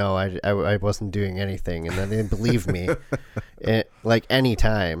say no, I wasn't doing anything, and then they believe me, like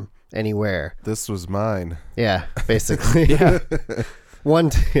anytime, anywhere. This was mine. Yeah, basically. Yeah.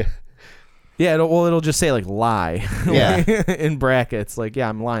 Yeah, it'll just say like lie. Yeah. In brackets, like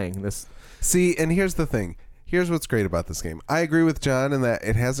I'm lying. This. See, and here's the thing. Here's what's great about this game. I agree with John in that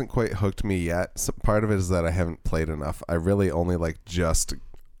it hasn't quite hooked me yet. So part of it is that I haven't played enough. I really only like just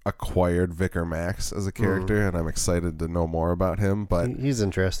acquired Vicar Max as a character, and I'm excited to know more about him. But He's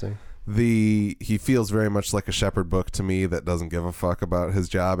interesting. he feels very much like a shepherd book to me that doesn't give a fuck about his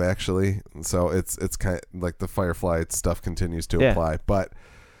job actually. And so it's kind of like the Firefly stuff continues to apply, but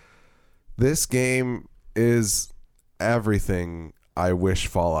this game is everything I wish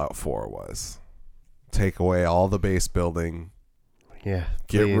Fallout 4 was. Take away all the base building. Yeah.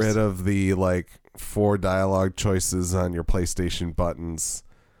 Get please. rid of the like 4 dialogue choices on your PlayStation buttons.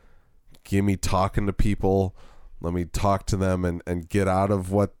 Give me talking to people. Let me talk to them and get out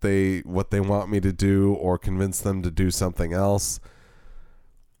of what they want me to do or convince them to do something else.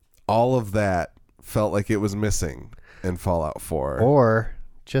 All of that felt like it was missing in Fallout 4. Or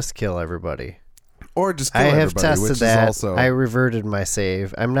just kill everybody. Or just kill I have everybody, tested which that. is also... I reverted my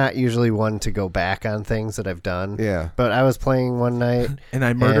save. I'm not usually one to go back on things that I've done. Yeah. But I was playing one night. And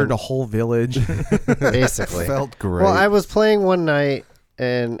I murdered And- a whole village. Basically. Felt great. Well, I was playing one night,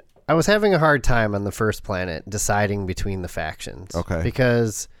 and I was having a hard time on the first planet deciding between the factions. Okay.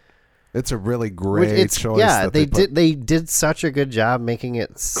 Because it's a really great choice. Yeah, that they did such a good job making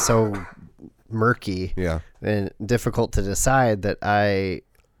it so murky Yeah. and difficult to decide that I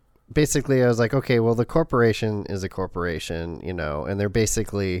was like, okay, well, the corporation is a corporation, and they're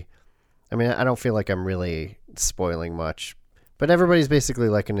basically, I mean, I don't feel like I'm really spoiling much, but everybody's basically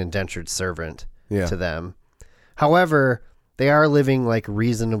like an indentured servant to them. However, they are living like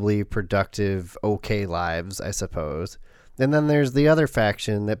reasonably productive, okay lives, I suppose. And then there's the other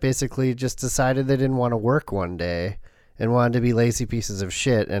faction that basically just decided they didn't want to work one day and wanted to be lazy pieces of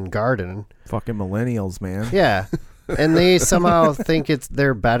shit and garden. Fucking millennials, man. Yeah. And they somehow think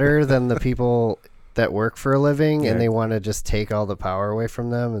they're better than the people that work for a living, and they want to just take all the power away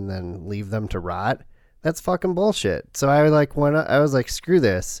from them and then leave them to rot. That's fucking bullshit. So I was like, screw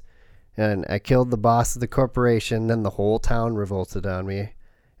this. And I killed the boss of the corporation. Then the whole town revolted on me,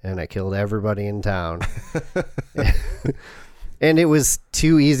 and I killed everybody in town. And it was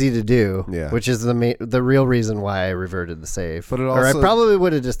too easy to do, which is the real reason why I reverted the save. But or I probably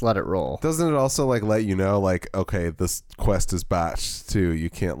would have just let it roll. Doesn't it also like let you know, like, okay, this quest is batched too. You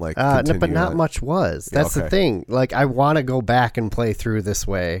can't like No, continue but not on. much was. That's the thing. Like, I want to go back and play through this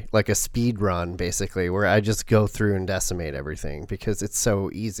way, like a speed run, basically, where I just go through and decimate everything because it's so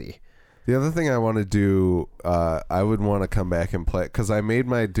easy. The other thing I want to do, I would want to come back and play, because I made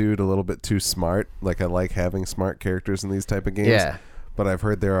my dude a little bit too smart. Like, I like having smart characters in these type of games. Yeah. But I've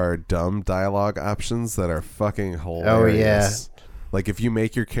heard there are dumb dialogue options that are fucking hilarious. Oh, yeah. Like, if you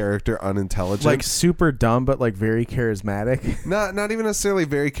make your character unintelligent. Like super dumb, but like very charismatic. Not even necessarily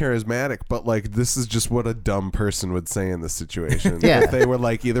very charismatic, but like this is just what a dumb person would say in this situation. Yeah. If they were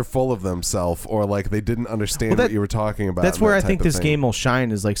like either full of themselves or like they didn't understand what you were talking about. That's and where that I think type of this thing. game will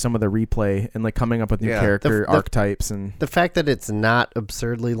shine, is like some of the replay and like coming up with new character archetypes. And the fact that it's not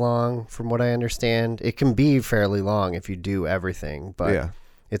absurdly long, from what I understand, it can be fairly long if you do everything, but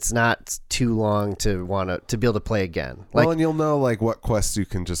it's not too long to be able to play again. Like, well, and you'll know like what quests you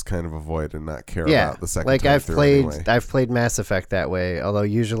can just kind of avoid and not care yeah, about the second like time I've through played anyway. I've played Mass Effect that way. Although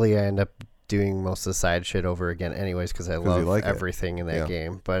usually I end up doing most of the side shit over again, anyways, because I 'Cause you love like it. everything in that Yeah.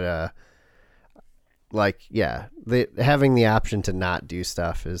 game. But having the option to not do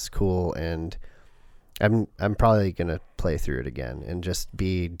stuff is cool, and I'm probably gonna play through it again and just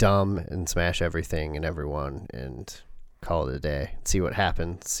be dumb and smash everything and everyone and call it a day. See what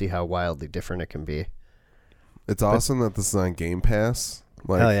happens. See how wildly different it can be. It's awesome that this is on Game Pass.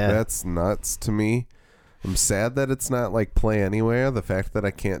 Like, Hell yeah. that's nuts to me. I'm sad that it's not like Play Anywhere. The fact that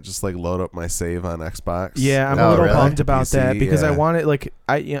I can't just like load up my save on Xbox. Yeah, I'm Oh, a little really? bummed about PC, that because I yeah. wanted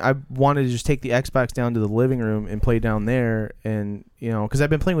I wanted to just take the Xbox down to the living room and play down there, and because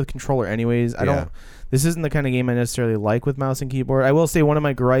I've been playing with controller anyways. Yeah. This isn't the kind of game I necessarily like with mouse and keyboard. I will say one of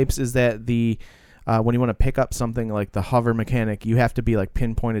my gripes is that the when you want to pick up something like the hover mechanic, you have to be like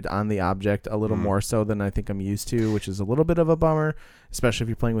pinpointed on the object a little more so than I think I'm used to, which is a little bit of a bummer, especially if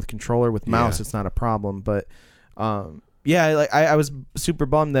you're playing with controller. With mouse, it's not a problem, but I was super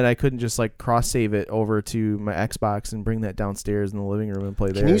bummed that I couldn't just like cross save it over to my Xbox and bring that downstairs in the living room and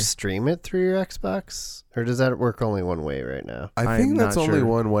play there. Can you stream it through your Xbox, or does that work only one way right now? I think I'm that's not only sure.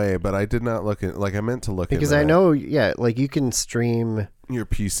 one way, but I did not look at like I meant to look Because into I that. know, like you can stream your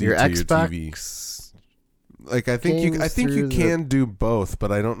PC your to Xbox. your TV. Like I think you games can through do both,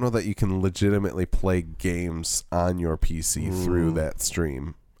 but I don't know that you can legitimately play games on your PC through that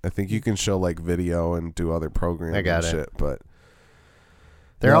stream. I think you can show like video and do other programming I got and it. shit, but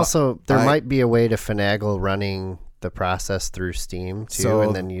There No, might be a way to finagle running the process through Steam too, So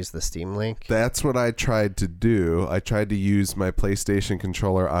and then use the Steam link. that's what I tried to do. I tried to use my PlayStation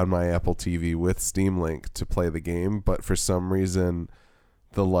controller on my Apple TV with Steam Link to play the game, but for some reason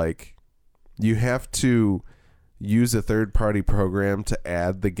you have to use a third-party program to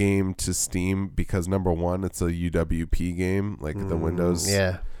add the game to Steam because number one, it's a UWP game, like the Windows.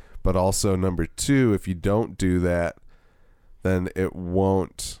 Yeah. But also number two, if you don't do that, then it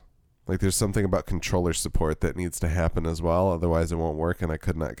won't. Like there's something about controller support that needs to happen as well. Otherwise, it won't work, and I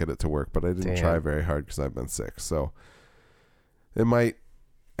could not get it to work. But I didn't try very hard because I've been sick. So it might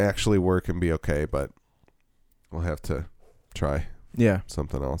actually work and be okay, but we'll have to try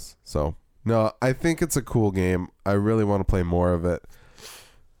something else. So no, I think it's a cool game. I really want to play more of it.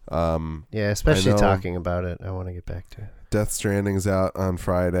 Yeah, especially talking about it. I want to get back to it. Death Stranding's out on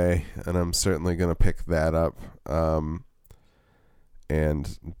Friday, and I'm certainly going to pick that up.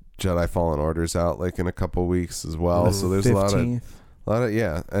 And Jedi Fallen Order's out like in a couple weeks as well. So there's 15th. a lot of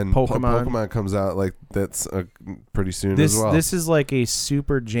yeah, and Pokemon comes out like that's pretty soon as well. This is like a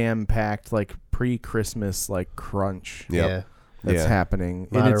super jam packed like pre-Christmas like crunch. Yep. Yeah. That's happening.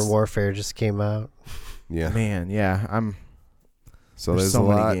 And Modern it's- Warfare just came out. Yeah. Man, yeah, So there's there's so a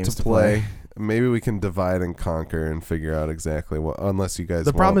many lot games to to play. play. Maybe we can divide and conquer and figure out exactly what. Unless you guys.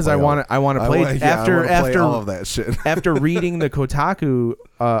 The problem is I want to play after all of that shit. after reading the Kotaku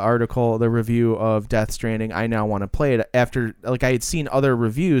article, the review of Death Stranding. I now want to play it after like I had seen other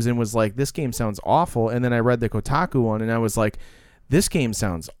reviews and was like, this game sounds awful, and then I read the Kotaku one and I was like, this game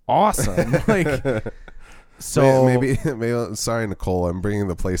sounds awesome. Like, so maybe. Sorry, Nicole. I'm bringing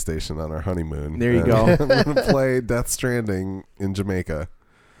the PlayStation on our honeymoon. There you and go. I'm gonna play Death Stranding in Jamaica.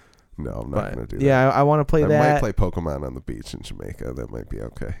 No, I'm not gonna do that. Yeah, I want to play I that. might play Pokemon on the beach in Jamaica. That might be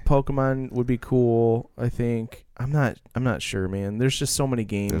okay. Pokemon would be cool. I think I'm not sure, man. There's just so many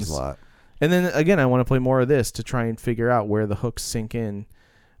games. There's a lot. And then again, I want to play more of this to try and figure out where the hooks sink in.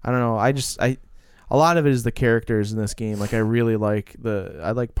 I don't know. A lot of it is the characters in this game. Like I really like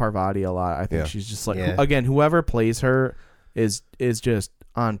I like Parvati a lot. I think she's just like again, whoever plays her is just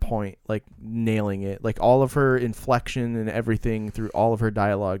on point, like nailing it. Like all of her inflection and everything through all of her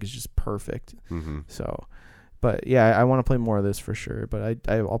dialogue is just perfect. Mm-hmm. So, but yeah, I want to play more of this for sure. But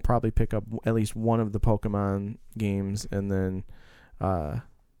I'll probably pick up at least one of the Pokemon games, and then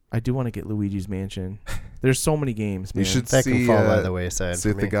I do want to get Luigi's Mansion. There's so many games, man. You should That see, can fall by the wayside. see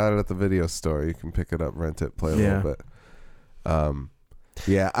for if they me. got it at the video store. You can pick it up, rent it, play a little bit.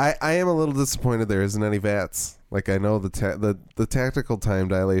 Yeah, I am a little disappointed there isn't any VATS. Like I know the tactical time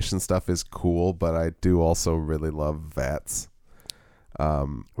dilation stuff is cool, but I do also really love VATS.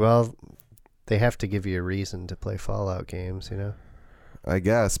 Well, they have to give you a reason to play Fallout games, you know. I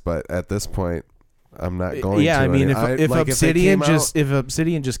guess, but at this point, I'm not going. Yeah, to. I mean, if like, Obsidian if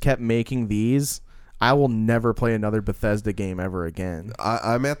Obsidian just kept making these, I will never play another Bethesda game ever again.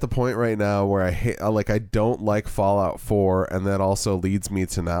 I'm at the point right now where I don't like Fallout 4, and that also leads me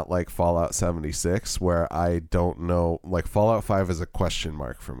to not like Fallout 76, where I don't know. Like Fallout 5 is a question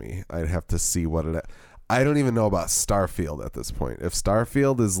mark for me. I'd have to see what it. I don't even know about Starfield at this point. If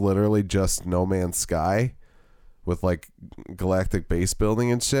Starfield is literally just No Man's Sky with like galactic base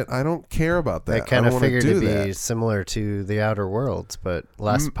building and shit, I don't care about that. I kind of figured it'd be that. similar to the Outer Worlds, but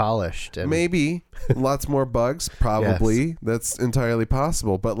less polished. And Maybe lots more bugs, probably. Yes. That's entirely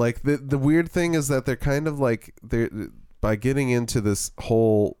possible. But like the weird thing is that they're kind of like by getting into this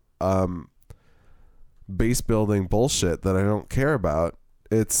whole base building bullshit that I don't care about.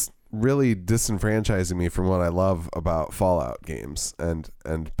 It's really disenfranchising me from what I love about Fallout games and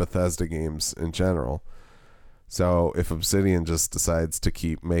Bethesda games in general. So if Obsidian just decides to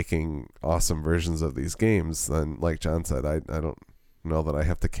keep making awesome versions of these games, then like John said, I don't know that I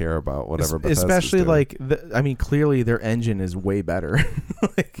have to care about whatever Bethesda's especially doing. clearly their engine is way better.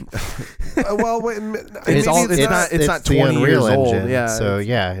 Well, wait, it's not 20 years old. Yeah, so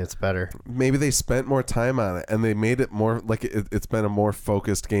yeah, it's better. Maybe they spent more time on it and they made it more like it's been a more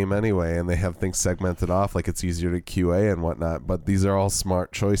focused game anyway, and they have things segmented off, like it's easier to QA and whatnot. But these are all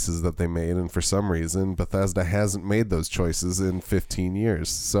smart choices that they made, and for some reason Bethesda hasn't made those choices in 15 years.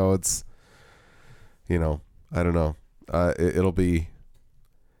 So it's, I don't know.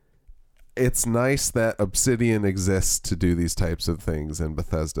 It's nice that Obsidian exists to do these types of things, and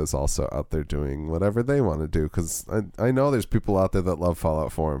Bethesda's also out there doing whatever they want to do, because I know there's people out there that love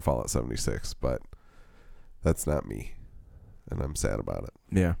Fallout 4 and Fallout 76, but that's not me, and I'm sad about it.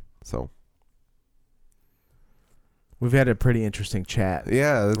 Yeah. So we've had a pretty interesting chat.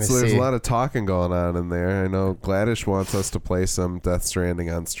 yeah, there's a lot of talking going on in there. I know Gladish wants us to play some Death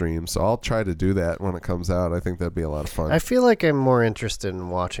Stranding on stream, so I'll try to do that when it comes out. I think that'd be a lot of fun. I feel like I'm more interested in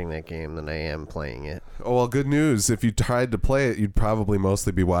watching that game than I am playing it. Oh, well, good news. If you tried to play it, you'd probably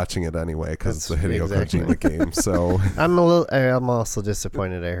mostly be watching it anyway, because it's a Hideo Kojima game. So I'm also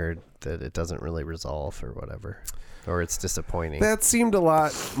disappointed. I heard that it doesn't really resolve or whatever, or it's disappointing. that seemed a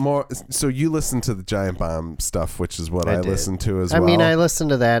lot more. So you listened to the Giant Bomb stuff, which is what I did. listened to as well. I mean, I listen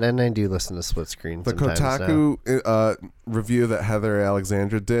to that, and I do listen to Split Screen. The Kotaku review that Heather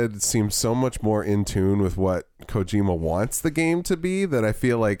Alexandra did seems so much more in tune with what Kojima wants the game to be, that I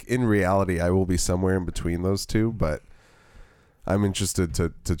feel like in reality I will be somewhere in between those two, but I'm interested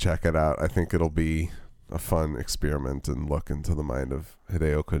to check it out. I think it'll be a fun experiment and look into the mind of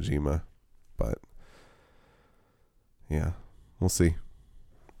Hideo Kojima, but yeah, we'll see.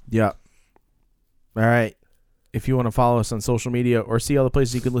 Yeah. All right. If you want to follow us on social media or see all the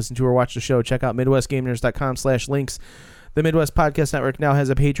places you can listen to or watch the show, check out MidwestGameNerds.com/links. The Midwest Podcast Network now has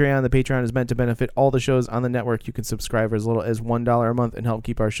a Patreon. The Patreon is meant to benefit all the shows on the network. You can subscribe for as little as $1 a month and help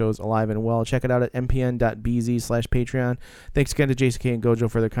keep our shows alive and well. Check it out at mpn.bz/Patreon. Thanks again to JCK and Gojo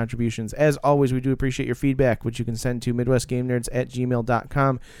for their contributions. As always, we do appreciate your feedback, which you can send to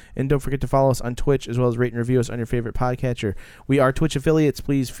MidwestGameNerds@gmail.com. And don't forget to follow us on Twitch, as well as rate and review us on your favorite podcatcher. We are Twitch affiliates.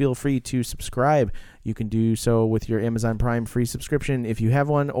 Please feel free to subscribe. You can do so with your Amazon Prime free subscription if you have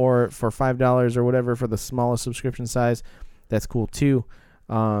one, or for $5 or whatever for the smallest subscription size. That's cool too.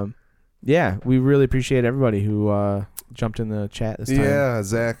 Yeah, we really appreciate everybody who jumped in the chat this time. Yeah,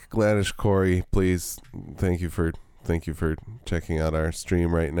 Zach, Gladish, Corey, please, thank you for checking out our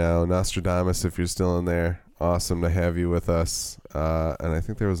stream right now. Nostradamus, if you're still in there, awesome to have you with us. And I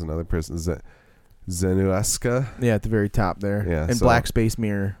think there was another person, Zenueska. Yeah, at the very top there. Yeah, and Black Space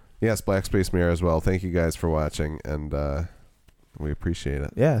Mirror. Yes, Black Space Mirror as well. Thank you guys for watching, and we appreciate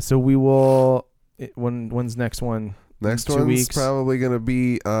it. Yeah, so we will. When's next one? Next 2 one's weeks. probably going to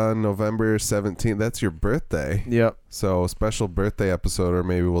be on November 17th. That's your birthday. Yep. So special birthday episode, or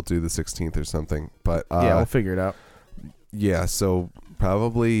maybe we'll do the 16th or something. But yeah, we'll figure it out. Yeah, so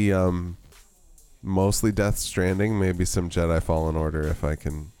probably mostly Death Stranding, maybe some Jedi Fallen Order if I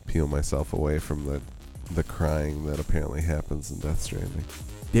can peel myself away from the crying that apparently happens in Death Stranding.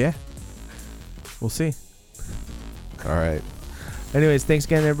 Yeah. We'll see. All right. Anyways, thanks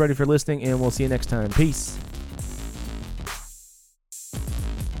again, everybody, for listening, and we'll see you next time. Peace.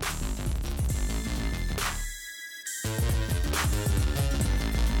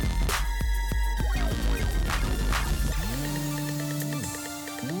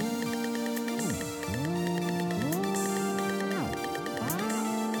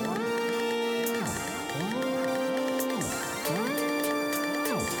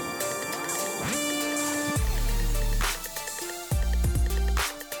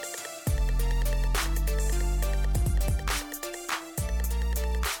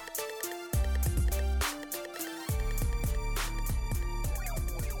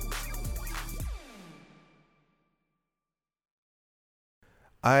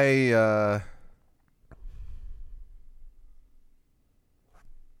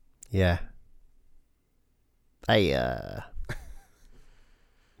 Yeah.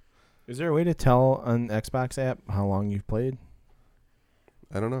 Is there a way to tell on Xbox app how long you've played?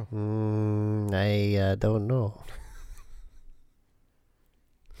 I don't know. I don't know.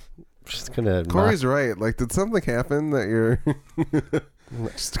 Just gonna. Corey's right. Like, did something happen that you're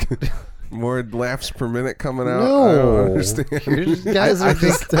just more laughs per minute coming out? No, I don't understand. You guys are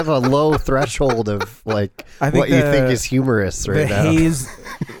just have a low threshold of like I think what you think is humorous right the now. haze,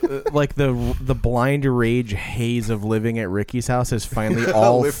 like the blind rage haze of living at Ricky's house has finally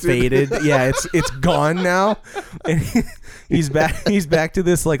all Lifted. faded. Yeah, it's gone now, and he's back to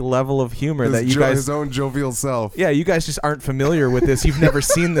this like level of humor that you guys. His own jovial self. Yeah, you guys just aren't familiar with this. You've never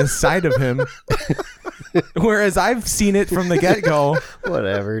seen this side of him. Whereas I've seen it from the get-go.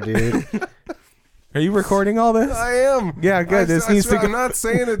 Whatever, dude. Are you recording all this? I am. Yeah, good. This needs to go. I'm not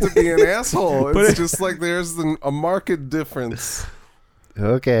saying it to be an asshole. But It's just like there's a marked difference.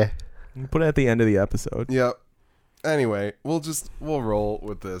 Okay. Put it at the end of the episode. Yep. Anyway, we'll roll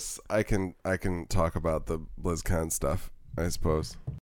with this. I can talk about the BlizzCon stuff, I suppose.